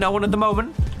ain't seeing no one at the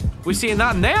moment. We're seeing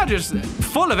that, and they are just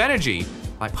full of energy.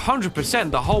 Like 100%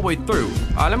 the whole way through.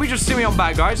 All right, let me just see me on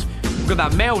back, guys. We've got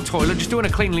that male toilet, just doing a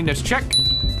cleanliness check.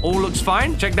 All looks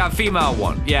fine. Check that female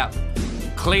one. Yeah.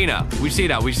 Cleaner. We see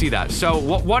that. We see that. So,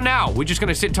 what now? We're just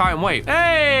gonna sit tight and wait.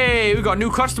 Hey, we got a new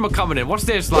customer coming in. What's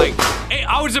this? Like, hey,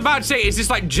 I was about to say, is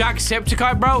this like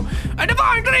Jacksepticeye, bro? A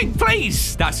divine drink,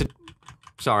 please! That's it.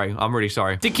 Sorry, I'm really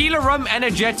sorry. Tequila, rum,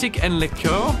 energetic, and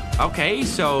liqueur. Okay,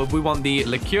 so we want the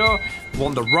liqueur, we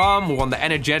want the rum, we want the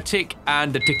energetic,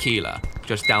 and the tequila.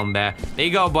 Just down there. There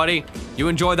you go, buddy. You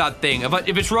enjoy that thing.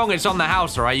 If it's wrong, it's on the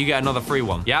house, all right? You get another free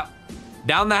one. Yep.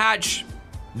 Down the hatch.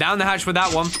 Down the hatch with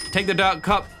that one. Take the dirt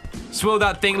cup. Swill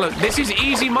that thing. Look, this is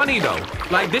easy money, though.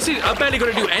 Like, this is... I'm barely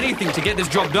gonna do anything to get this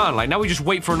job done. Like, now we just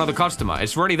wait for another customer.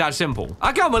 It's really that simple.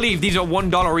 I can't believe these are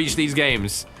 $1 each, these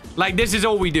games. Like, this is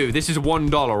all we do. This is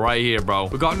 $1 right here, bro.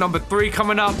 We got number 3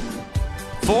 coming up.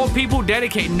 4 people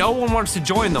dedicated. No one wants to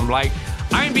join them. Like,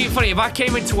 I ain't being funny. If I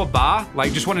came into a bar,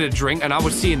 like, just wanted a drink, and I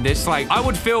was seeing this, like, I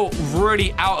would feel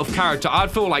really out of character.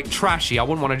 I'd feel, like, trashy. I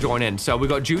wouldn't want to join in. So we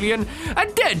got Julian. A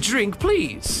dead drink,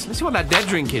 please. Let's see what that dead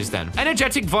drink is, then.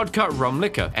 Energetic, vodka, rum,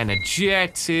 liquor.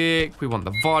 Energetic. We want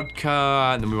the vodka,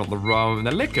 and then we want the rum and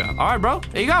the liquor. All right, bro.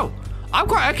 There you go. I'm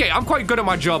quite good at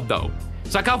my job, though.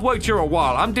 It's like I've worked here a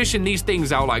while. I'm dishing these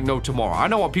things out like no tomorrow. I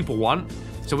know what people want.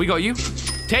 So we got you.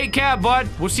 Take care, bud.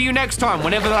 We'll see you next time,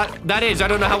 whenever that is. I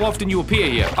don't know how often you appear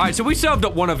here. All right, so we served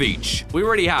up one of each. We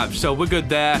already have, so we're good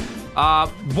there.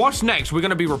 What's next? We're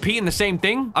gonna be repeating the same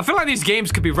thing? I feel like these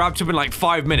games could be wrapped up in like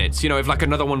 5 minutes, you know, if like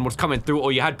another one was coming through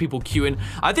or you had people queuing.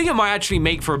 I think it might actually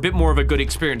make for a bit more of a good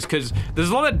experience because there's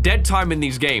a lot of dead time in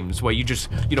these games where you just,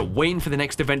 you know, waiting for the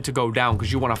next event to go down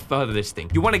because you want to further this thing.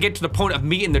 You want to get to the point of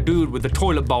meeting the dude with the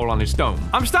toilet bowl on his dome.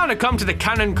 I'm starting to come to the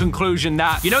canon conclusion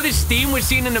that, you know, this steam we're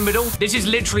seeing in the middle, this is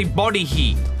literally body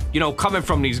heat, you know, coming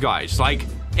from these guys. Like,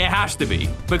 it has to be,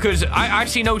 because I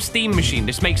see no steam machine.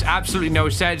 This makes absolutely no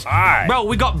sense. Hi. Bro,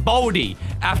 we got Baldy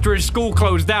after his school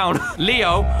closed down.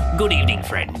 Leo, good evening,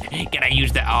 friend. Can I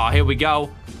use the... Oh, here we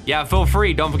go. Yeah, feel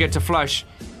free. Don't forget to flush.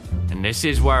 And this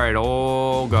is where it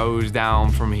all goes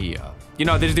down from here. You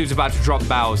know, this dude's about to drop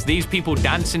bows. These people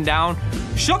dancing down.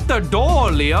 Shut the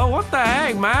door, Leo. What the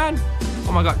heck, man?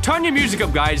 Oh, my God. Turn your music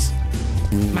up, guys.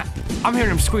 Man, I'm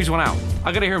hearing him squeeze one out.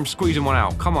 I gotta hear him squeezing one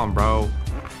out. Come on, bro.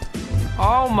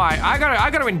 Oh my, I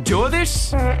gotta endure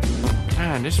this?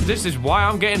 Man, this is why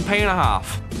I'm getting pay and a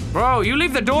half. Bro, you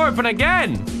leave the door open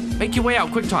again. Make your way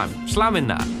out, quick time. Slam in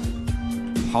that.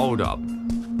 Hold up.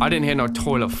 I didn't hear no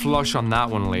toilet flush on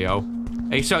that one, Leo.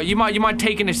 Hey, so you mind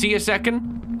taking a seat a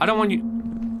second? I don't want you...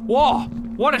 Whoa,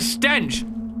 what a stench.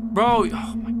 Bro,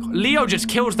 oh my God. Leo just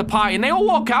kills the party and they all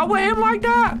walk out with him like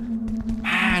that?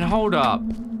 Man, hold up.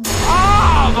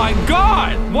 Oh my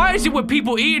God! Why is it with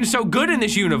people eating so good in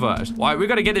this universe? All right, we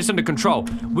gotta get this under control.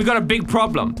 We got a big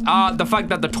problem. The fact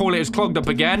that the toilet is clogged up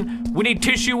again. We need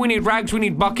tissue, we need rags, we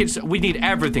need buckets, we need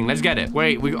everything. Let's get it.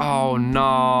 Wait, oh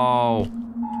no.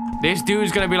 This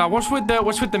dude's gonna be like, what's with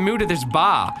the mood of this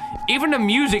bar? Even the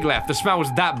music left, the smell was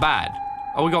that bad.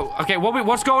 Oh, we go, okay,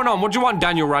 what's going on? What do you want,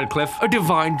 Daniel Radcliffe? A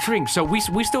divine drink. So we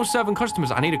still serving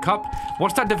customers. I need a cup.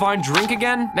 What's that divine drink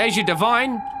again? There's your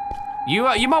divine. You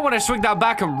might want to swing that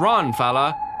back and run,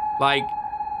 fella. Like,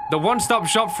 the one-stop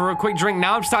shop for a quick drink.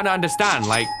 Now I'm starting to understand.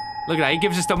 Like, look at that. He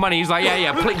gives us the money. He's like,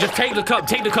 yeah, please, just take the cup.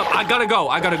 Take the cup. I gotta go.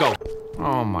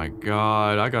 Oh my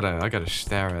God. I gotta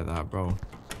stare at that, bro.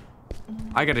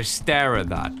 I gotta stare at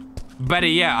that. Better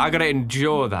yet, I gotta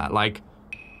endure that. Like,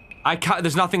 I can't,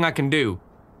 there's nothing I can do.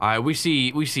 All right, we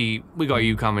got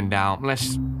you coming down.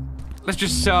 Let's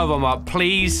just serve them up,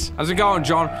 please. How's it going,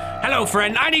 John? Hello,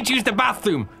 friend. I need to use the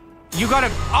bathroom. You gotta...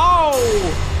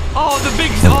 Oh, the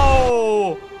big...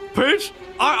 Oh, bitch.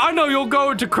 I know you're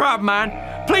going to crap,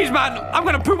 man. Please, man, I'm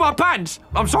gonna poop my pants.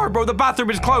 I'm sorry, bro. The bathroom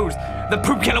is closed. The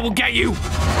poop killer will get you.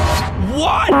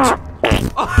 What?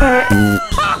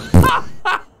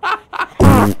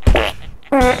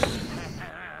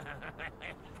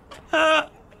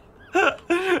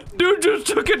 Dude just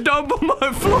took a dump on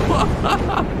my floor.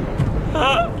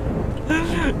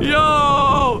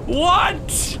 Yo,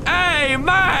 what? Hey,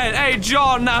 man. Hey,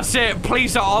 John, that's it.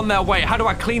 Police are on their way. How do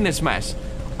I clean this mess?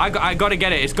 I gotta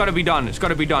get it. It's gotta be done. It's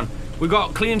gotta be done. We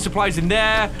got cleaning supplies in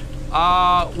there.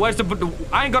 Where's the...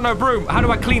 I ain't got no broom. How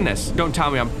do I clean this? Don't tell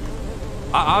me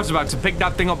I was about to pick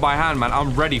that thing up by hand, man.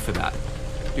 I'm ready for that.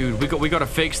 Dude, we gotta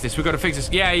fix this. We gotta fix this.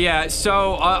 Yeah.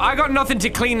 So, I got nothing to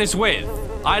clean this with.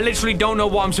 I literally don't know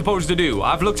what I'm supposed to do.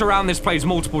 I've looked around this place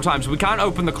multiple times. We can't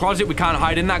open the closet. We can't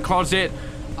hide in that closet.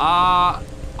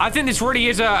 I think this really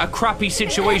is a crappy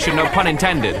situation, no pun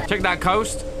intended. Check that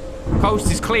coast.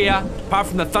 Coast is clear, apart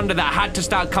from the thunder that had to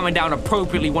start coming down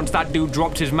appropriately once that dude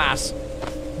dropped his mass.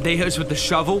 They hit us with the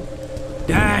shovel.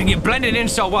 Dang, it blended in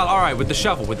so well. All right, with the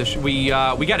shovel, we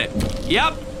get it.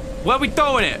 Yep. Where we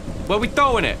throwing it? Where we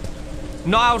throwing it?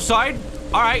 Not outside.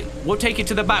 All right, we'll take it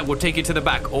to the back. We'll take it to the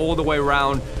back, all the way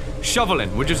around.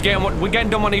 Shoveling. We're getting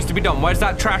done what needs to be done. Where's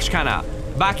that trash can at?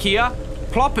 Back here.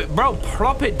 Plop it, bro.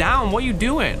 Plop it down. What are you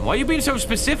doing? Why are you being so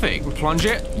specific? Plunge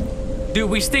it. Dude,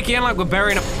 we stick it in like we're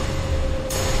burying a...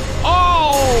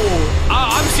 Oh!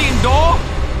 I'm seeing door.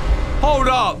 Hold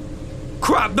up.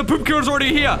 Crap, the poop killer's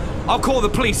already here. I'll call the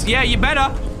police. Yeah, you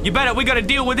better. You better. We gotta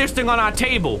deal with this thing on our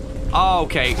table. Oh,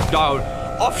 okay.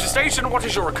 Officer Station, what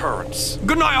is your occurrence?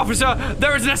 Good night, officer.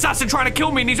 There is an assassin trying to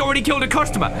kill me and he's already killed a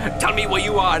customer. Tell me where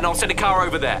you are and I'll send a car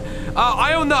over there.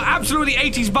 I own the absolutely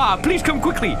 80s bar. Please come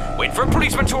quickly. Wait for a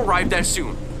policeman to arrive there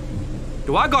soon.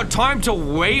 Do I got time to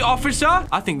wait, officer?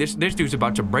 I think this dude's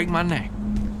about to break my neck.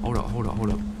 Hold up.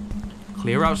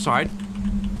 Clear outside.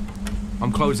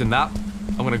 I'm closing that.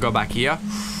 I'm gonna go back here.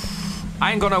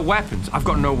 I ain't got no weapons. I've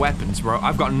got no weapons, bro.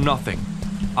 I've got nothing.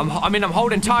 I'm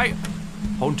holding tight.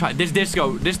 Holding tight. This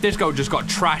disco just got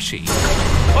trashy.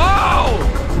 Oh!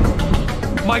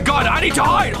 My God, I need to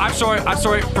hide. I'm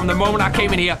sorry. From the moment I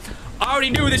came in here, I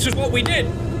already knew this was what we did.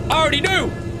 I already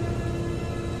knew.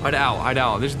 Hide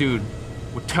out. This dude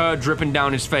with turd dripping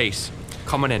down his face.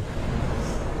 Coming in.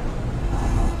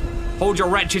 Hold your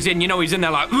wretches in. You know he's in there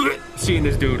like, seeing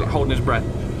this dude holding his breath.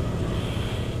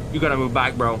 You gotta move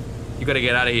back, bro. You gotta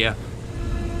get out of here.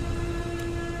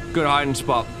 Good hiding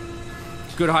spot.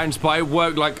 Good hiding spot. It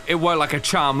worked like a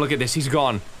charm. Look at this. He's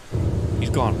gone. He's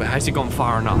gone. But has he gone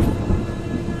far enough?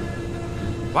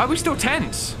 Why are we still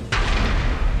tense?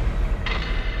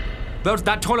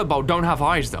 That toilet bowl don't have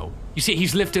eyes, though. You see,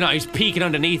 he's lifting up. He's peeking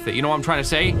underneath it. You know what I'm trying to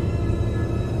say?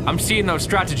 I'm seeing those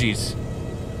strategies.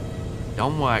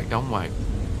 Don't work.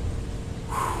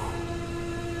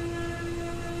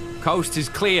 Coast is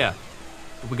clear.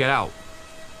 We get out.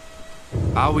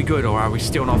 Are we good or are we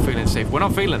still not feeling safe? We're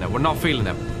not feeling it. We're not feeling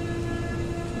it.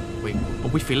 Wait, are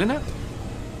we feeling it?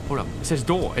 Hold up. It says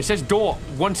door. It says door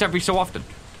once every so often.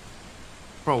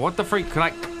 Bro, what the freak?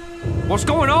 What's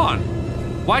going on?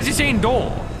 Why is it saying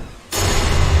door?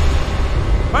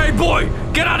 Hey, boy!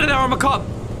 Get out of there, I'm a cop!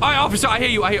 Alright, officer, I hear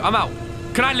you. I'm out.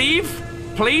 Can I leave?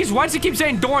 Please? Why does it keep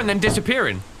saying door and then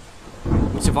disappearing?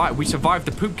 We survived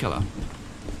the poop killer.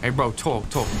 Hey, bro, talk.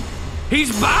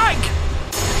 He's back!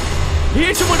 He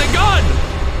hit him with a gun!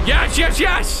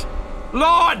 Yes!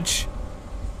 Lodge!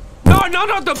 No,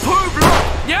 not the poop!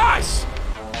 Yes!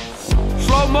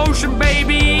 Slow motion,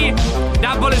 baby!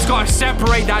 That bullet's gotta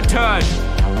separate that turd.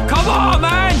 Come on,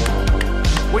 man!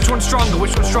 Which one's stronger?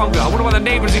 I wonder what the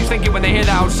neighbors is thinking when they hear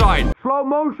that outside. Slow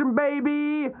motion,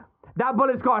 baby! That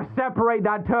bullet's gotta separate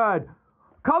that turd.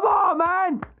 Come on,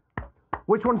 man!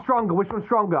 Which one's stronger?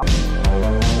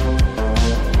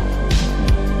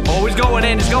 Oh, it's going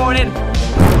in.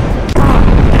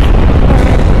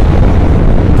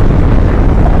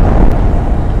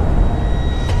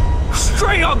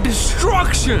 Straight up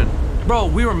destruction! Bro,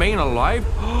 we remain alive?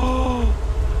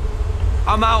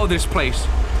 I'm out of this place.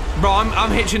 Bro,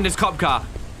 I'm hitching this cop car.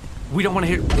 We don't want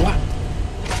to hit... What?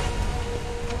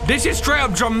 This is straight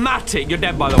up dramatic. You're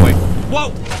dead, by the way.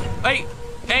 Whoa!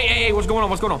 Hey, what's going on?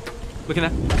 Looking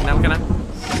at.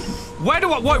 What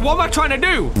am I trying to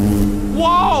do?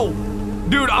 Whoa!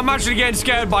 Dude, I'm actually getting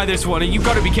scared by this one, and you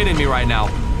gotta be kidding me right now.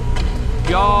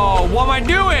 Yo, what am I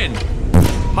doing?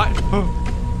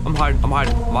 I'm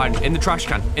hiding. In the trash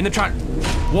can.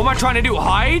 What am I trying to do?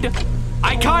 Hide?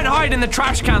 I can't hide in the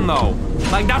trash can, though.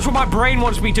 Like, that's what my brain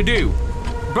wants me to do.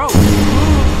 Bro.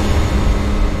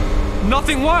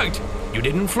 Nothing worked. You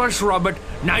didn't flush, Robert.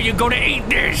 Now you're gonna eat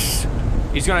this.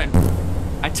 He's gonna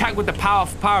attack with the power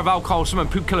of alcohol, summon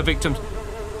poop killer victims.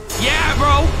 Yeah,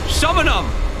 bro. Summon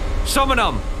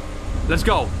them. Let's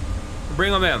go.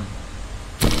 Bring them in.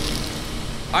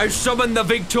 I summon the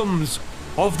victims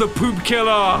of the poop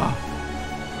killer.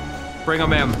 Bring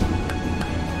them in.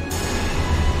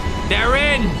 They're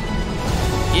in.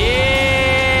 Yeah.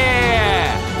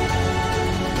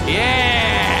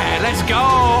 Let's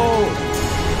go.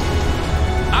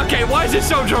 Okay, why is it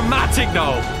so dramatic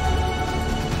though?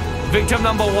 Victim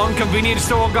number 1, convenience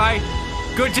store guy.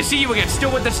 Good to see you again,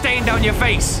 still with the stain down your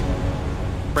face.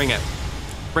 Bring it.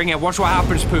 Bring it. Watch what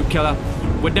happens, Poop Killer.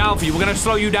 We're down for you. We're gonna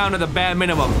slow you down to the bare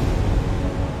minimum.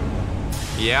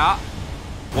 Yeah.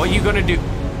 What are you gonna do?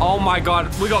 Oh my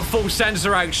god. We got full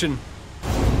sensor action.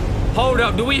 Hold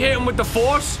up. Do we hit him with the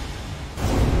force?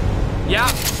 Yeah.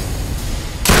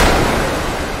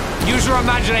 Use your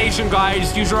imagination,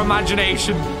 guys. Use your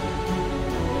imagination.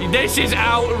 This is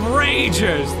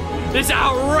outrageous. This is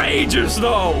outrageous,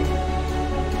 though.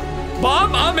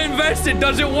 But I'm invested.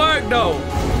 Does it work, though?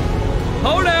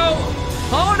 Hold out.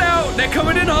 Hold out. They're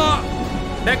coming in hot.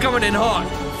 They're coming in hot.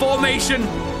 Formation.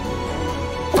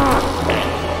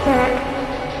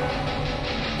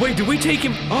 Wait, did we take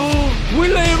him? Oh, we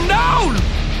lay him down.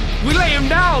 We lay him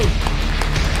down.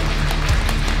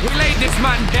 We laid this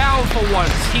man down for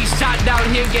once. He sat down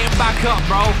here getting back up,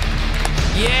 bro.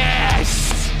 Yes.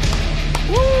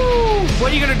 Woo.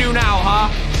 What are you gonna do now, huh?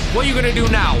 What are you gonna do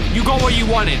now? You got what you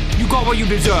wanted. You got what you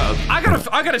deserve. I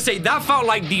gotta say, that felt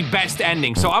like the best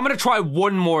ending. So I'm gonna try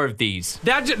one more of these.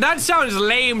 That sounds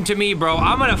lame to me, bro.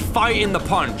 I'm gonna fight in the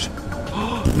punch.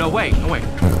 No way. No way.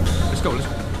 Let's go. Let's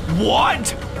go.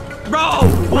 What? Bro,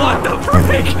 what the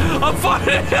frick? I'm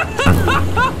fighting.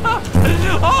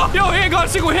 Oh, yo, he ain't got a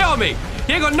single hit on me.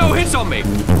 He ain't got no hits on me.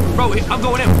 Bro, I'm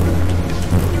going in.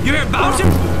 You hear it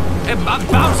bouncing? It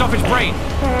bounced off his brain.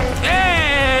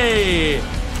 Hey!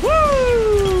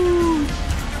 Woo!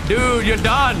 Dude, you're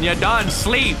done. You're done.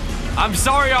 Sleep. I'm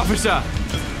sorry, officer.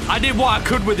 I did what I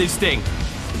could with this thing.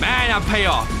 Man, I pay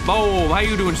off. Boom. How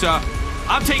you doing, sir?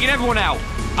 I'm taking everyone out.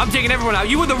 I'm taking everyone out.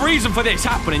 You were the reason for this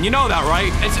happening. You know that,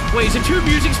 right? Wait, is it two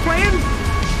musics playing?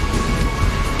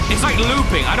 It's like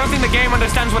looping. I don't think the game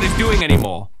understands what it's doing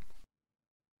anymore.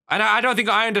 And I don't think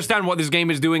I understand what this game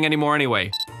is doing anymore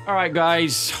anyway. All right,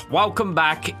 guys, welcome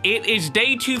back. It is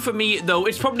day 2 for me, though.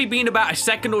 It's probably been about a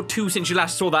second or two since you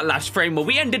last saw that last frame where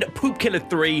we ended at Poop Killer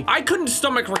 3. I couldn't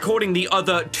stomach recording the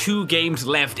other 2 games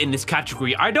left in this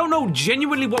category. I don't know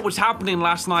genuinely what was happening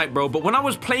last night, bro, but when I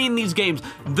was playing these games,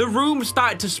 the room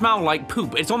started to smell like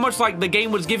poop. It's almost like the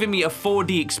game was giving me a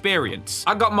 4D experience.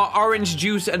 I got my orange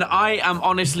juice, and I am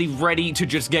honestly ready to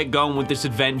just get going with this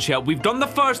adventure. We've done the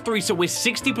first 3, so we're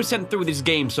 60% through this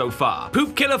game so far.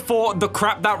 Poop Killer 4, the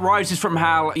crap that rises from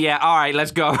hell. Yeah, all right,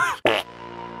 let's go.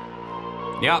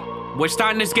 Yep, we're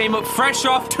starting this game up fresh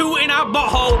off, 2 in our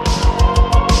butthole.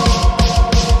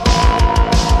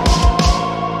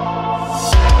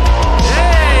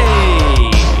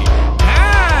 Hey,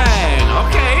 dang.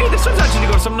 Okay, this one's actually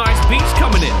got some nice beats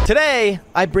coming in. Today,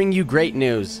 I bring you great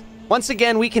news. Once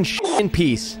again, we can shit in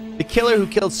peace. The killer who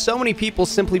killed so many people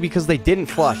simply because they didn't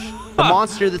flush. The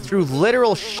monster that threw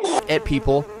literal shit at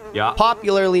people,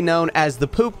 popularly known as the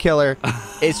Poop Killer,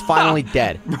 is finally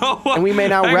dead. Bro, and we may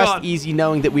now rest easy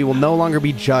knowing that we will no longer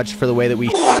be judged for the way that we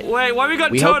shit. Wait, why we got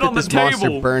We turd hope that on the this table?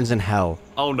 monster burns in hell.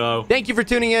 Oh, no. Thank you for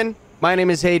tuning in. My name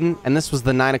is Hayden, and this was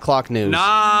the 9 o'clock news.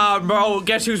 Nah, bro,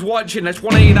 guess who's watching? Let's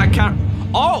 180 that count.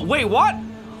 Oh, wait, what?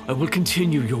 I will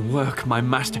continue your work, my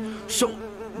master. So,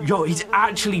 yo, he's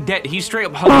actually dead. He's straight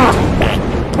up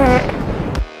hugging.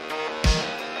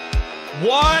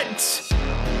 What?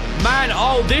 Man,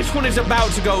 oh, this one is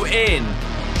about to go in.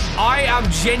 I am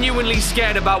genuinely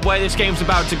scared about where this game's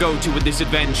about to go to with this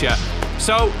adventure.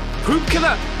 So, Poop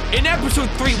Killer, in episode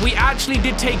 3, we actually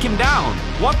did take him down.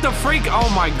 What the freak? Oh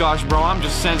my gosh, bro, I'm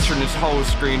just censoring this whole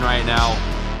screen right now.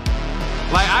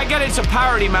 Like, I get it's a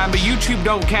parody, man, but YouTube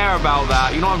don't care about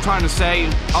that. You know what I'm trying to say?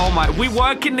 Oh my, we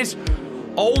work in this...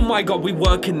 Oh my god, we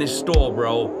work in this store,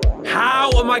 bro. How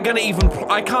am I gonna even...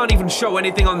 I can't even show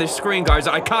anything on this screen, guys.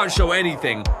 I can't show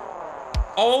anything.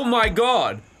 Oh my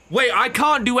god. Wait, I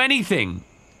can't do anything.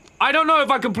 I don't know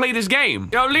if I can play this game.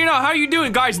 Yo, Lino, how you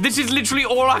doing, guys? This is literally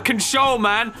all I can show,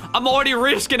 man. I'm already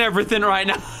risking everything right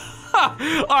now.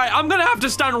 Alright, I'm gonna have to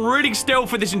stand really still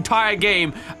for this entire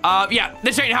game. Yeah,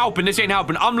 this ain't helping. This ain't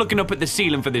helping. I'm looking up at the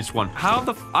ceiling for this one. How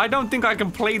the I don't think I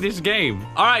can play this game.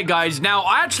 Alright, guys. Now,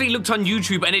 I actually looked on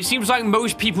YouTube, and it seems like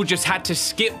most people just had to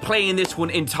skip playing this one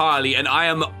entirely, and I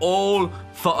am all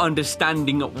for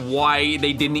understanding why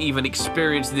they didn't even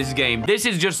experience this game. This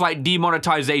is just like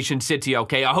demonetization city,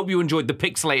 okay? I hope you enjoyed the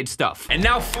pixelated stuff. And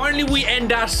now, finally, we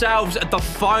end ourselves at the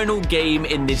final game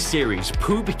in this series,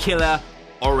 Poop Killer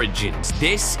Origins.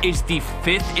 This is the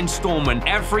 5th installment.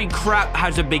 Every crap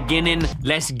has a beginning.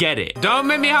 Let's get it. Don't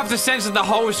make me have to censor the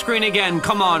whole screen again.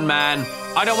 Come on, man.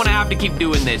 I don't want to have to keep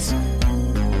doing this.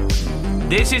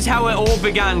 This is how it all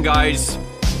began, guys.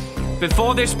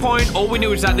 Before this point, all we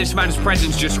knew is that this man's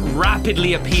presence just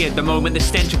rapidly appeared the moment the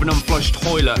stench of an unflushed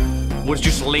toilet was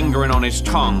just lingering on his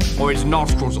tongue, or his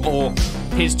nostrils, or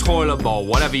his toilet bowl,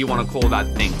 whatever you want to call that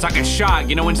thing. It's like a shark.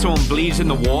 You know when someone bleeds in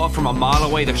the water from a mile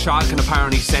away, the shark can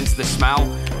apparently sense the smell?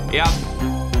 Yep.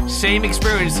 Same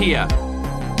experience here.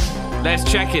 Let's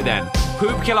check it then.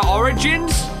 Poop Killer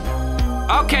Origins.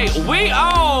 Okay,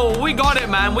 we got it,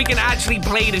 man. We can actually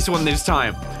play this one this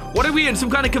time. What are we in? Some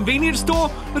kind of convenience store?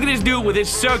 Look at this dude with his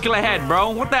circular head, bro.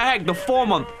 What the heck? The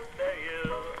 4-month.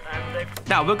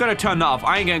 Now, we're gonna turn that off.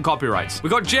 I ain't getting copyrights. We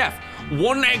got Jeff.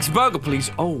 1 X burger,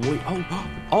 please. Oh, wait.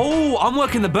 Oh, I'm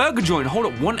working the burger joint. Hold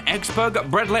up. 1 X burger.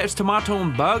 Bread, lettuce, tomato,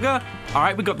 and burger. All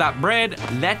right, we got that bread,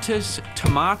 lettuce,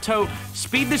 tomato.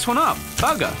 Speed this one up.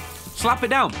 Burger. Slap it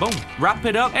down. Boom. Wrap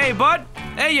it up. Hey, bud.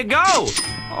 There you go.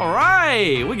 All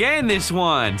right, we're getting this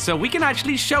one. So we can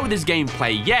actually show this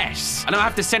gameplay, yes. I don't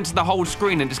have to censor the whole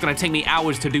screen and it's gonna take me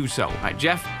hours to do so. All right,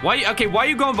 Jeff, why are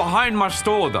you going behind my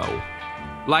store though?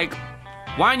 Like,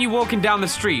 why aren't you walking down the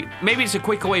street? Maybe it's a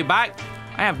quicker way back?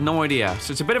 I have no idea.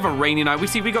 So it's a bit of a rainy night.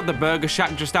 We got the Burger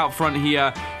Shack just out front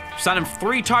here. Selling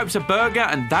 3 types of burger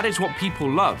and that is what people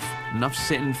love. Enough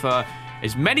sitting for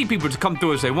as many people to come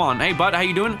through as they want. Hey, bud, how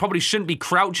you doing? Probably shouldn't be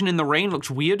crouching in the rain. Looks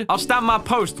weird. I'll stand my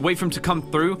post. Wait for him to come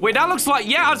through. Wait, that looks like...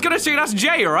 Yeah, I was gonna say that's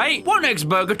Jay, all right? 1 X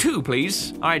burger, 2,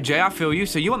 please. All right, Jay, I feel you.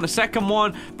 So you want the second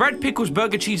one. Bread, pickles,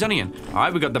 burger, cheese, onion. All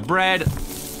right, we got the bread.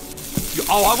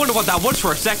 Oh, I wonder what that was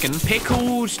for a second.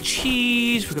 Pickles,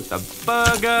 cheese. We got the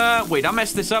burger. Wait, I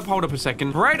messed this up. Hold up a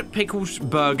second. Bread, pickles,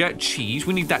 burger, cheese.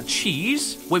 We need that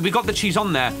cheese. Wait, we got the cheese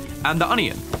on there. And the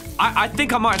onion. I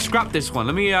think I might scrap this one.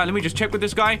 Let me just check with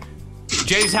this guy.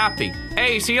 Jay's happy.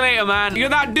 Hey, see you later, man. You're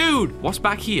that dude. What's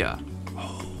back here?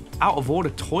 Oh, out of order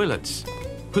toilets.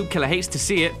 Poop Killer hates to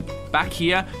see it. Back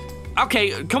here.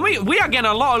 Okay, can we are getting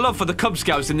a lot of love for the Cub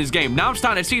Scouts in this game. Now I'm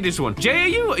starting to see this one.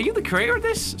 Jay, are you the creator of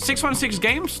this? 616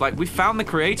 Games? Like, we found the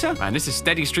creator? Man, this is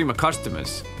steady stream of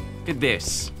customers. Look at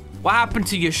this. What happened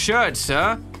to your shirt,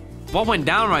 sir? What went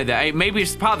down right there? Hey, maybe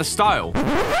it's part of the style.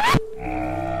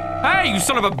 Hey, you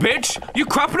son of a bitch! You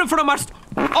crapping in front of my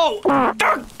oh!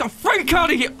 The freak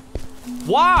out of here!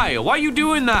 Why? Why are you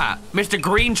doing that? Mr.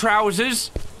 Green Trousers?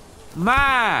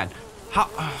 Man! How...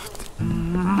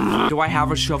 Do I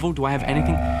have a shovel? Do I have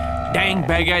anything? Dang,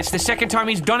 beggar, it's the second time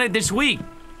he's done it this week.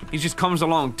 He just comes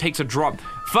along, takes a drop.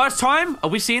 First time? Are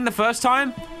we seeing the first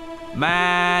time?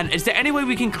 Man, is there any way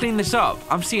we can clean this up?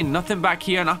 I'm seeing nothing back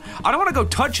here, and I don't want to go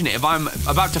touching it if I'm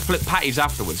about to flip patties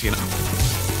afterwards, you know?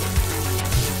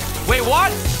 Wait,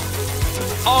 what?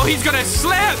 Oh, he's gonna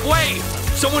slip. Wait,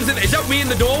 someone's in. Is that me in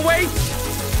the doorway?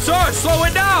 Sir, slow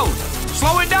it down.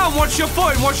 Slow it down. Watch your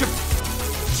foot and watch your...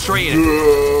 Straighten it.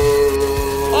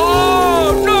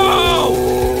 Oh,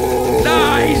 no.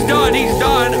 Nah, he's done. He's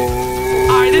done.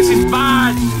 All right, this is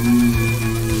bad.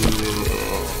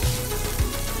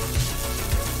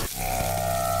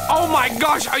 Oh, my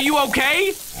gosh. Are you okay?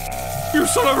 You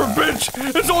son of a bitch.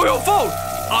 It's all your fault.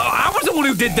 I was the one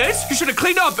who did this. You should have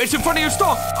cleaned up. It's in front of your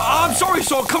store. I'm sorry,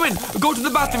 sir. Come in. Go to the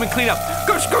bathroom and clean up.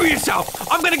 Go screw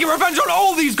yourself. I'm gonna get revenge on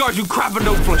all these guys who crap and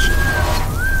don't flush.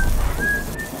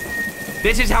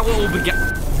 This is how it all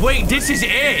began. Wait, this is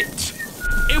it.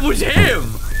 It was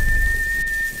him.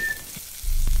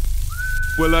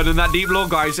 We're learning that deep lore,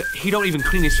 guys. He don't even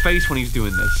clean his face when he's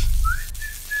doing this.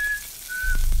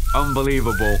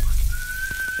 Unbelievable.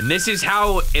 And this is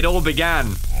how it all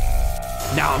began.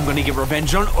 Now I'm gonna get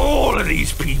revenge on all of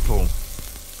these people.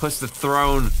 Puts the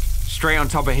throne straight on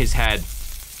top of his head.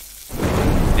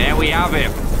 There we have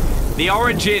it. The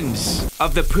origins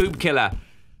of the Poop Killer.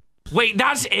 Wait,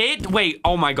 that's it? Wait,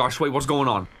 oh my gosh, wait, what's going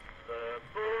on?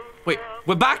 Wait,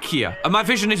 we're back here. And my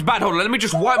vision is bad. Hold on, let me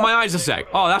just wipe my eyes a sec.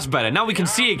 Oh, that's better. Now we can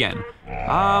see again.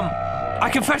 I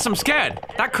confess I'm scared.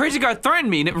 That crazy guy threatened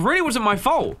me and it really wasn't my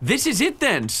fault. This is it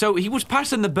then. So he was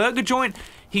passing the burger joint,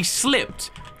 he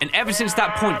slipped. And ever since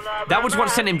that point, that was what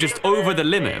sent him just over the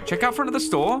limit. Check out front of the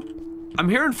store. I'm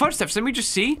hearing footsteps. Let me just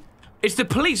see. It's the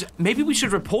police. Maybe we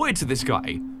should report it to this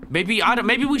guy. Maybe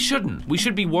we shouldn't. We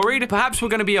should be worried. Perhaps we're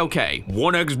gonna be okay.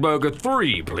 1 X burger,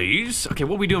 3, please. Okay,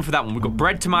 what are we doing for that one? We've got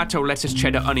bread, tomato, lettuce,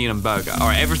 cheddar, onion, and burger. All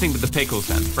right, everything but the pickles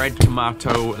then. Bread,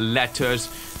 tomato, lettuce.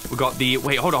 We got the,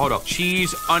 wait, hold on.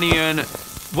 Cheese, onion.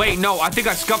 Wait, no, I think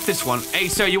I scuffed this one. Hey,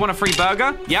 sir, you want a free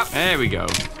burger? Yep, there we go.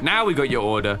 Now we got your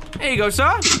order. There you go,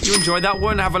 sir. You enjoyed that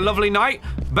one. Have a lovely night.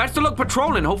 Best of luck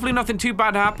patrolling. Hopefully nothing too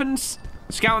bad happens.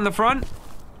 Scout in the front.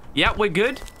 Yep, we're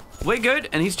good. We're good.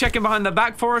 And he's checking behind the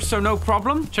back for us, so no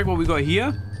problem. Check what we got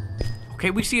here. Okay,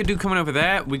 we see a dude coming over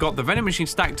there. We got the vending machine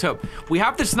stacked up. We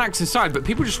have the snacks inside, but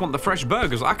people just want the fresh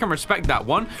burgers. I can respect that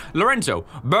one. Lorenzo,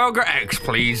 burger X,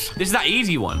 please. This is that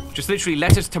easy one. Just literally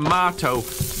lettuce, tomato,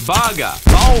 burger.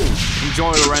 Oh,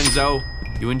 enjoy, Lorenzo.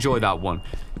 You enjoy that one.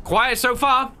 Quiet so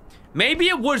far. Maybe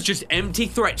it was just empty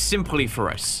threats simply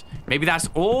for us. Maybe that's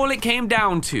all it came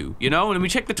down to, you know? And when we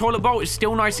check the toilet bowl, it's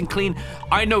still nice and clean.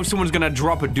 I know someone's gonna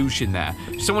drop a douche in there.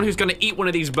 Someone who's gonna eat one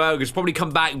of these burgers, probably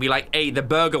come back and be like, hey, the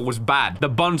burger was bad. The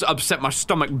buns upset my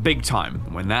stomach big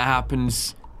time. When that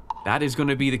happens, that is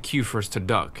gonna be the cue for us to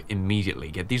duck immediately.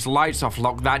 Get these lights off,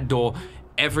 lock that door,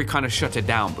 every kind of shut it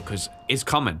down because it's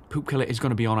coming. Poop Killer is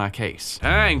gonna be on our case.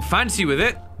 Dang, fancy with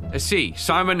it. Let's see.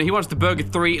 Simon, he wants the burger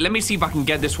 3. Let me see if I can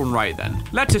get this one right then.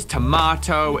 Lettuce,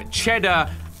 tomato, cheddar,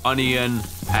 onion,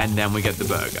 and then we get the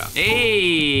burger.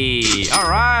 Hey, all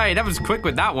right, that was quick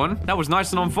with that one. That was nice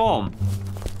and on form.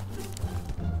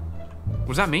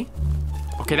 Was that me?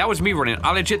 Okay, that was me running.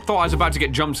 I legit thought I was about to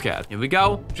get jump scared. Here we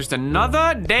go. Just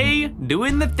another day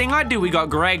doing the thing I do. We got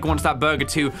Greg wants that burger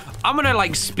too. I'm gonna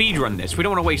like speed run this. We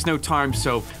don't want to waste no time.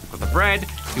 So got the bread.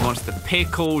 He wants the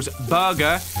pickles,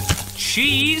 burger,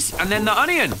 cheese, and then the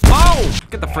onion. Oh,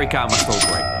 get the freak out of my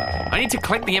throat, Greg. I need to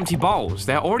collect the empty bowls.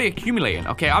 They're already accumulating.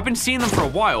 Okay, I've been seeing them for a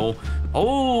while.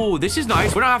 Oh, this is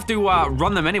nice. We don't have to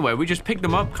run them anyway. We just pick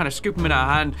them up, kind of scoop them in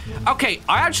our hand. Okay,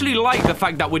 I actually like the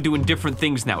fact that we're doing different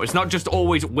things now. It's not just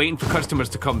always waiting for customers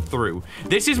to come through.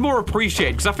 This is more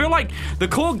appreciated because I feel like the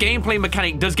core gameplay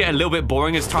mechanic does get a little bit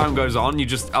boring as time goes on. You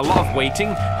just, a lot of waiting.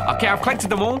 Okay, I've collected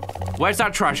them all. Where's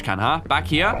that trash can, huh? Back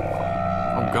here?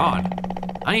 Oh, God.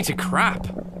 I need to crap.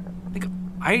 I think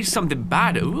I ate something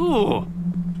bad. Ooh.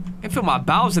 I feel my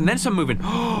bowels and then some moving.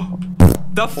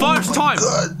 The first time.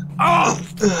 Oh,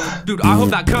 dude, I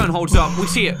hope that curtain holds up. We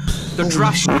see it. The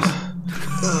draft.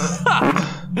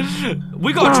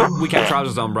 we kept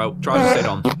trousers on, bro. Trousers stayed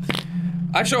on.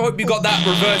 I sure hope you got that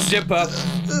reverse zipper,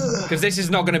 because this is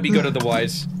not going to be good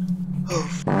otherwise.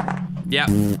 Yeah,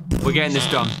 we're getting this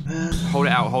done. Hold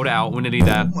it out, hold it out. We're nearly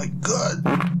there. Oh my God.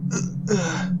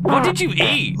 What did you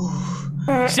eat?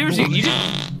 Seriously, you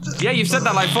did? Yeah, you've said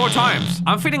that like 4 times.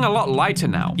 I'm feeling a lot lighter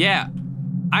now. Yeah,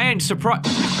 I ain't surprised.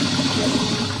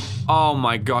 Oh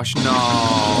my gosh,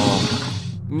 no.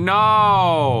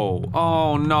 No.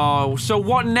 Oh no. So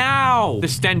what now? The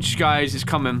stench, guys, is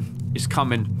coming. It's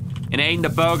coming. And it ain't the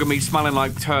burger meat smelling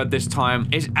like turd this time.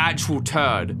 It's actual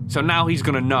turd. So now he's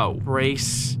gonna know.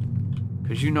 Brace.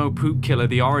 Because you know Poop Killer,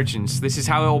 the origins. This is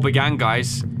how it all began,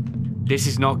 guys. This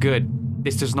is not good.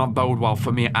 This does not bode well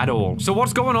for me at all. So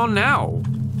what's going on now?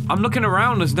 I'm looking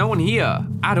around, there's no one here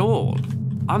at all.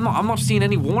 I'm not seeing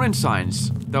any warning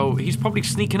signs, though he's probably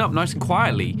sneaking up nice and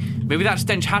quietly. Maybe that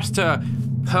stench has to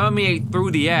permeate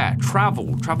through the air,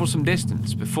 travel some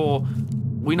distance before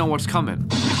we know what's coming.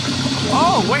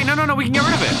 Oh, wait, no, we can get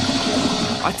rid of it.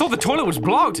 I thought the toilet was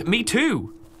blocked. Me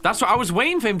too. That's what I was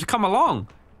waiting for him to come along.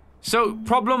 So,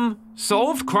 problem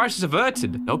solved, crisis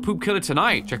averted. No Poop Killer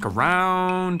tonight. Check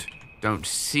around. Don't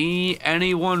see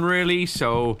anyone really,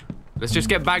 so let's just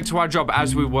get back to our job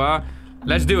as we were.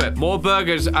 Let's do it. More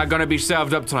burgers are gonna be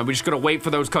served up tonight. We just gotta wait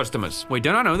for those customers. Wait,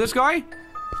 don't I know this guy?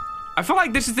 I feel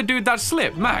like this is the dude that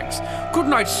slipped, Max. Good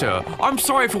night, sir. I'm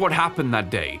sorry for what happened that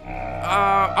day.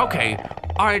 Okay.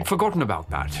 I'd forgotten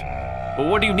about that. But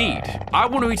what do you need? I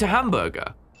want to eat a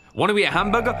hamburger. Want to eat a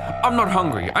hamburger? I'm not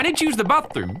hungry. I need to use the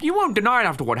bathroom. You won't deny it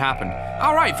after what happened.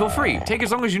 All right, feel free. Take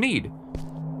as long as you need.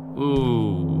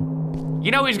 Ooh.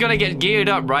 You know he's gonna get geared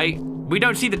up, right? We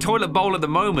don't see the toilet bowl at the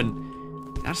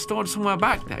moment. That's stored somewhere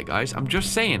back there, guys. I'm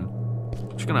just saying.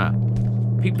 I'm just gonna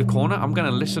peep the corner. I'm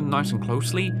gonna listen nice and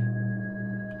closely.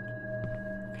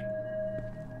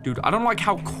 Dude, I don't like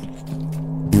how...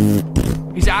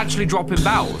 He's actually dropping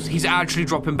bowels. He's actually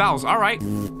dropping bowels. All right.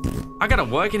 I gotta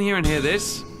work in here and hear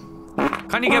this.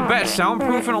 Can you get better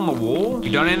soundproofing on the wall?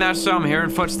 You done in there, sir? I'm hearing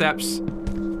footsteps.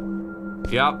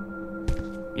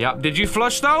 Yep. Did you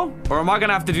flush, though? Or am I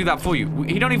gonna have to do that for you?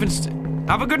 He don't even...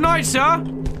 Have a good night, sir.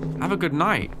 Have a good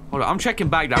night. Hold on, I'm checking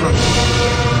back down.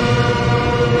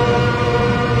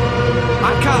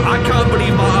 I can't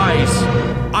believe my eyes.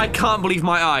 I can't believe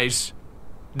my eyes.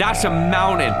 That's a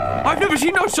mountain. I've never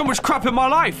seen so much crap in my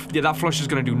life. Yeah, that flush is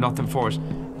gonna do nothing for us.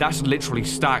 That's literally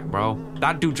stacked, bro.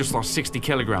 That dude just lost 60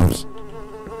 kilograms.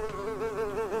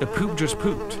 The poop just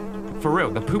pooped. For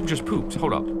real, the poop just pooped.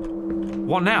 Hold up.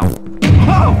 What now?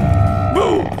 Oh!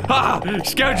 Boom! Ah!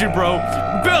 Scared you, bro.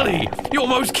 Billy, you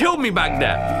almost killed me back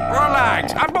there.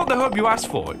 Relax. I brought the herb you asked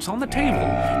for. It's on the table.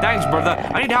 Thanks, brother.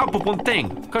 I need help with one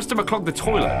thing. Customer clogged the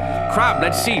toilet. Crap,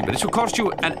 let's see. But this will cost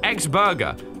you an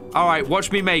X-burger. All right,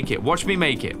 watch me make it. Watch me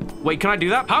make it. Wait, can I do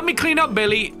that? Help me clean up,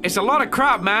 Billy. It's a lot of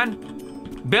crap, man.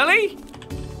 Billy?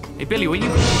 Hey, Billy, where you...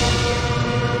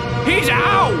 He's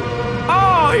out!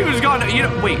 Oh, he was gone. You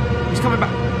know, wait, he's coming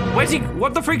back. Where's he?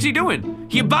 What the freak's he doing?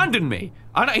 He abandoned me.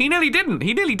 He nearly didn't.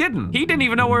 He nearly didn't. He didn't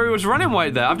even know where he was running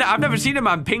right there. I've never seen a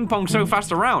man ping pong so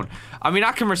fast around. I mean,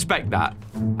 I can respect that.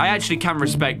 I actually can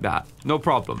respect that. No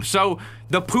problem. So,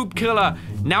 the poop killer,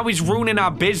 now he's ruining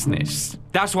our business.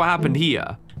 That's what happened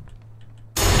here.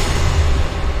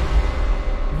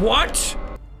 What?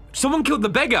 Someone killed the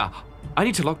beggar. I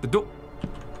need to lock the door.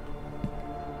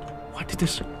 What did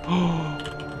this...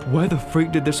 Where the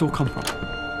freak did this all come from?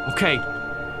 Okay.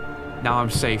 Now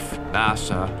I'm safe. Ah,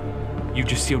 sir. You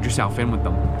just sealed yourself in with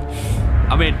them.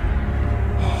 I'm in.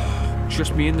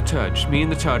 Just me and the turd. Just me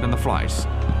and the turd and the flies.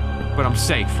 But I'm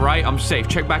safe, right? I'm safe.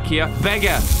 Check back here.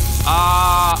 Beggar.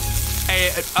 I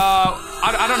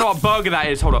don't know what burger that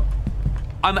is. Hold up.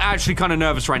 I'm actually kind of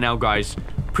nervous right now, guys.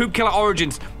 Poop killer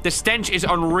origins. The stench is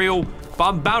unreal, but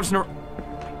I'm bouncing around.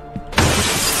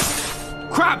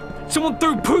 Crap! Someone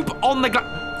threw poop on the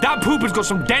glass. That poop has got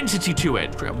some density to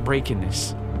it. I'm breaking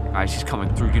this. Guys, he's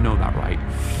coming through. You know that, right?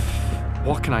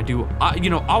 What can I do? You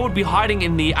know, I would be hiding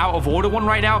in the out of order one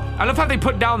right now. I love how they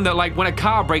put down that, like, when a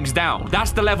car breaks down,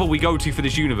 that's the level we go to for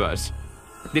this universe.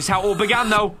 This is how it all began,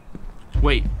 though.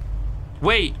 Wait.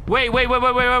 Wait.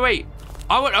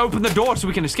 I would open the door so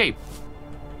we can escape.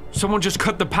 Someone just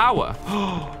cut the power.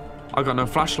 I got no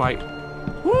flashlight.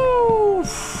 Woo!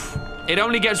 It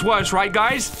only gets worse, right,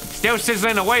 guys? Still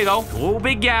sizzling away, though. It all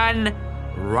began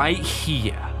right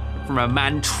here. From a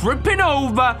man tripping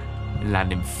over and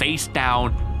landing face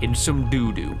down in some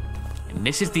doo-doo. And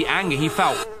this is the anger he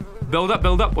felt. Build up,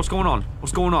 build up. What's going on?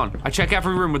 What's going on? I check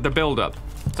every room with the build up.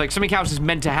 It's like something else is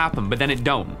meant to happen, but then it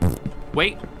don't.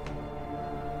 Wait.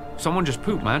 Someone just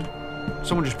pooped, man.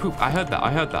 Someone just pooped. I heard that.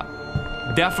 I heard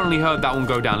that. Definitely heard that one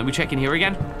go down. Let me check in here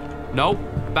again. No.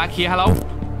 Back here. Hello.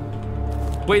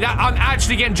 Wait, I'm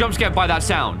actually getting jump scared by that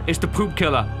sound. It's the poop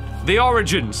killer. The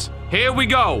origins. Here we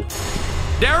go.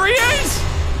 There he is!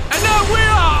 And there we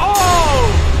are!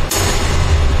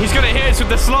 Oh! He's gonna hit us with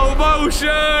the slow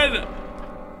motion!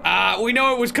 We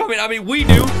know it was coming. I mean, we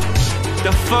do.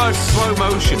 The first slow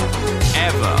motion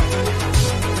ever.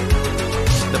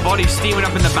 The body's steaming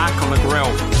up in the back on the grill.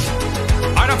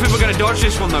 I don't think we're gonna dodge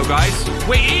this one though, guys.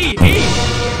 Wait, E!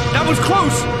 That was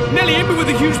close! Nearly hit me with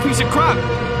a huge piece of crap.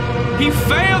 He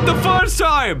failed the first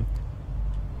time!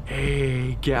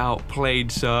 Hey, get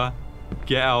outplayed, sir.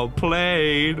 Get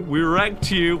outplayed. We wrecked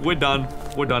you. We're done.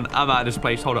 We're done. I'm out of this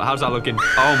place. Hold on. How's that looking?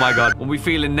 Oh my god. What are we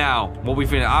feeling now? What are we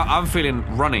feeling? I'm feeling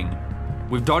running.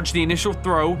 We've dodged the initial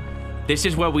throw. This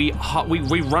is where we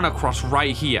run across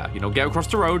right here. You know, get across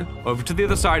the road, over to the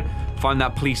other side, find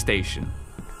that police station.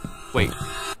 Wait.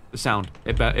 The sound.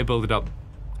 It built it up.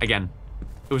 Again.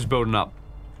 It was building up.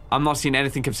 I'm not seeing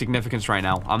anything of significance right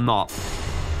now. I'm not.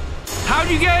 How'd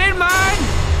you get in, man?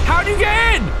 How'd you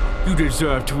get in? You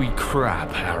deserve to eat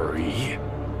crap, Harry.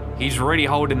 He's really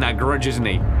holding that grudge, isn't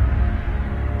he?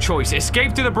 Choice.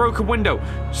 Escape through the broken window.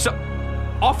 So,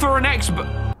 offer an egg.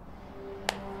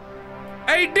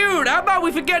 Hey, dude, how about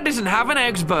we forget this and have an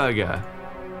egg burger?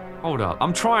 Hold up.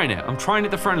 I'm trying it. I'm trying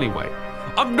it the friendly way.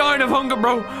 I'm dying of hunger,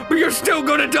 bro, but you're still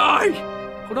gonna die.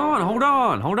 Hold on, hold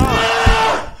on, hold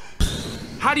on.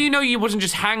 How do you know you wasn't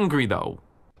just hangry, though?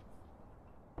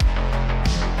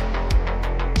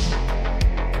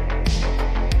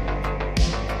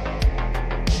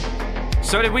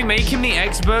 So did we make him the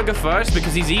egg burger first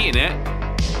because he's eating it?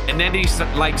 And then he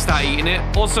like start eating it?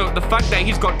 Also, the fact that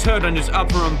he's got turd on his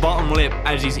upper and bottom lip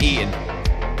as he's eating.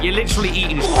 You're literally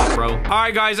eating his food, bro.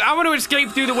 Alright guys, I want to escape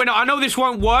through the window. I know this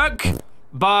won't work,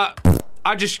 but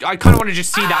I kind of want to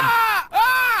just see that.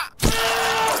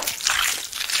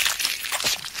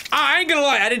 I ain't gonna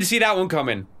lie, I didn't see that one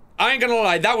coming. I ain't gonna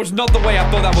lie, that was not the way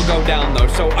I thought that would go down though,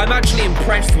 so I'm actually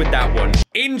impressed with that one.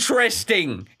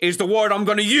 Interesting is the word I'm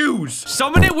gonna use.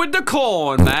 Summon it with the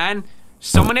corn, man.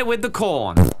 Summon it with the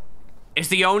corn. It's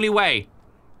the only way.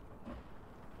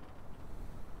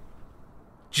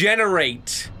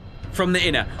 Generate from the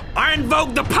inner. I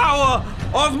invoke the power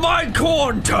of my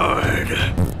corn turd.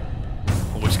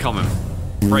 Oh, it's coming.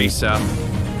 Bracer.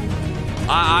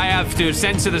 I have to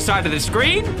censor the side of the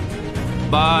screen,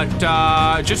 but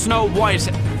just know what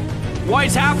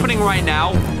is happening right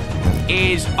now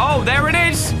is, oh, there it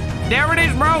is. There it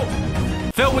is, bro.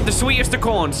 Filled with the sweetest of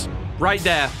corns. Right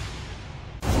there.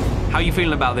 How you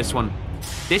feeling about this one?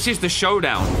 This is the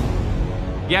showdown.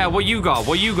 Yeah, what you got?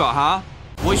 What you got, huh?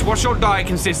 What's your diet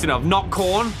consisting of? Not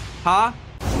corn? Huh?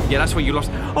 Yeah, that's what you lost.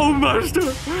 Oh, master,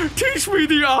 teach me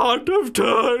the art of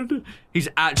turd. He's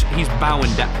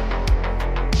bowing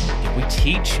down. Did we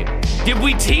teach him? Did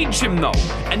we teach him, though?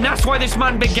 And that's why this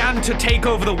man began to take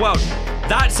over the world.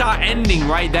 That's our ending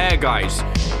right there, guys.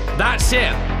 That's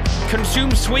it.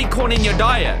 Consume sweet corn in your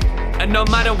diet. And no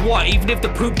matter what, even if the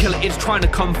poop killer is trying to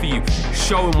come for you,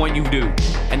 show him what you do.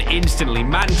 And instantly,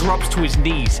 man drops to his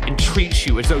knees and treats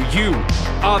you as though you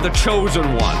are the chosen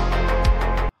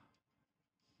one.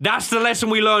 That's the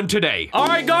lesson we learned today. All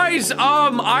right, guys,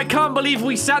 I can't believe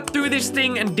we sat through this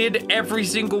thing and did every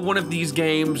single one of these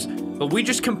games, but we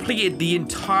just completed the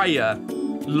entire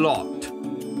lot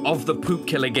of the poop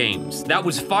killer games. That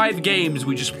was 5 games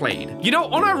we just played. You know,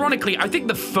 unironically, I think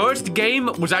the first game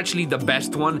was actually the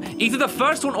best one. Either the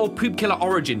first one or Poop Killer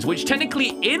Origins, which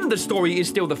technically in the story is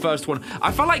still the first one.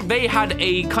 I felt like they had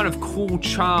a kind of cool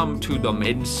charm to them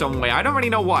in some way. I don't really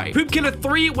know why. Poop Killer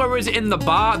 3, whereas in the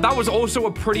bar, that was also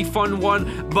a pretty fun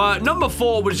one, but number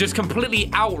 4 was just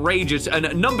completely outrageous,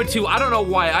 and number 2, I don't know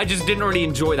why, I just didn't really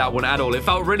enjoy that one at all. It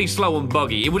felt really slow and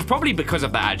buggy. It was probably because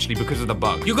of that, actually, because of the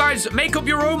bug. You guys, make up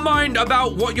your own mind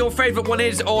about what your favorite one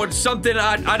is, or something.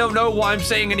 I don't know what I'm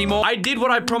saying anymore. I did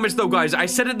what I promised though, guys. I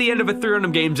said at the end of a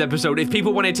 300 games episode, if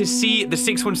people wanted to see the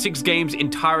 616 games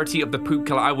entirety of the poop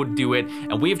killer, I would do it,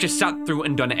 and we have just sat through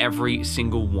and done every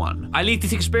single one. I leave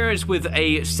this experience with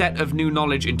a set of new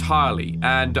knowledge entirely,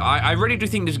 and I really do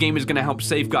think this game is going to help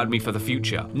safeguard me for the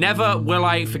future. Never will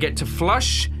I forget to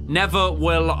flush. Never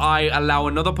will I allow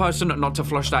another person not to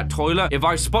flush that toilet. If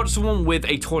I spot someone with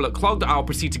a toilet clogged, I'll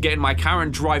proceed to get in my car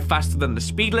and drive faster than the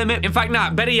speed limit. In fact, nah,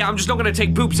 better yet, I'm just not gonna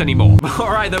take poops anymore. All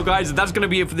right, though, guys, that's gonna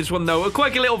be it for this one, though. A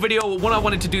quirky little video, one I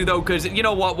wanted to do, though, because, you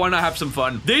know what, why not have some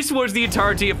fun? This was the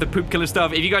entirety of the poop killer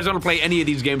stuff. If you guys want to play any of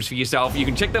these games for yourself, you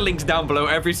can check the links down below.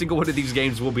 Every single one of these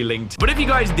games will be linked. But if you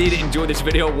guys did enjoy this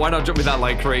video, why not drop me that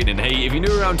like rating? And hey, if you're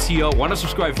new around here, why not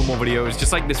subscribe for more videos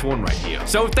just like this one right here?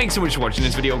 So thanks so much for watching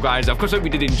this video, guys. Of course, I hope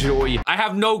you did enjoy. I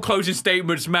have no closing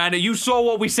statements, man. You saw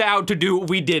what we set out to do.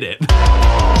 We did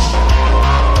it.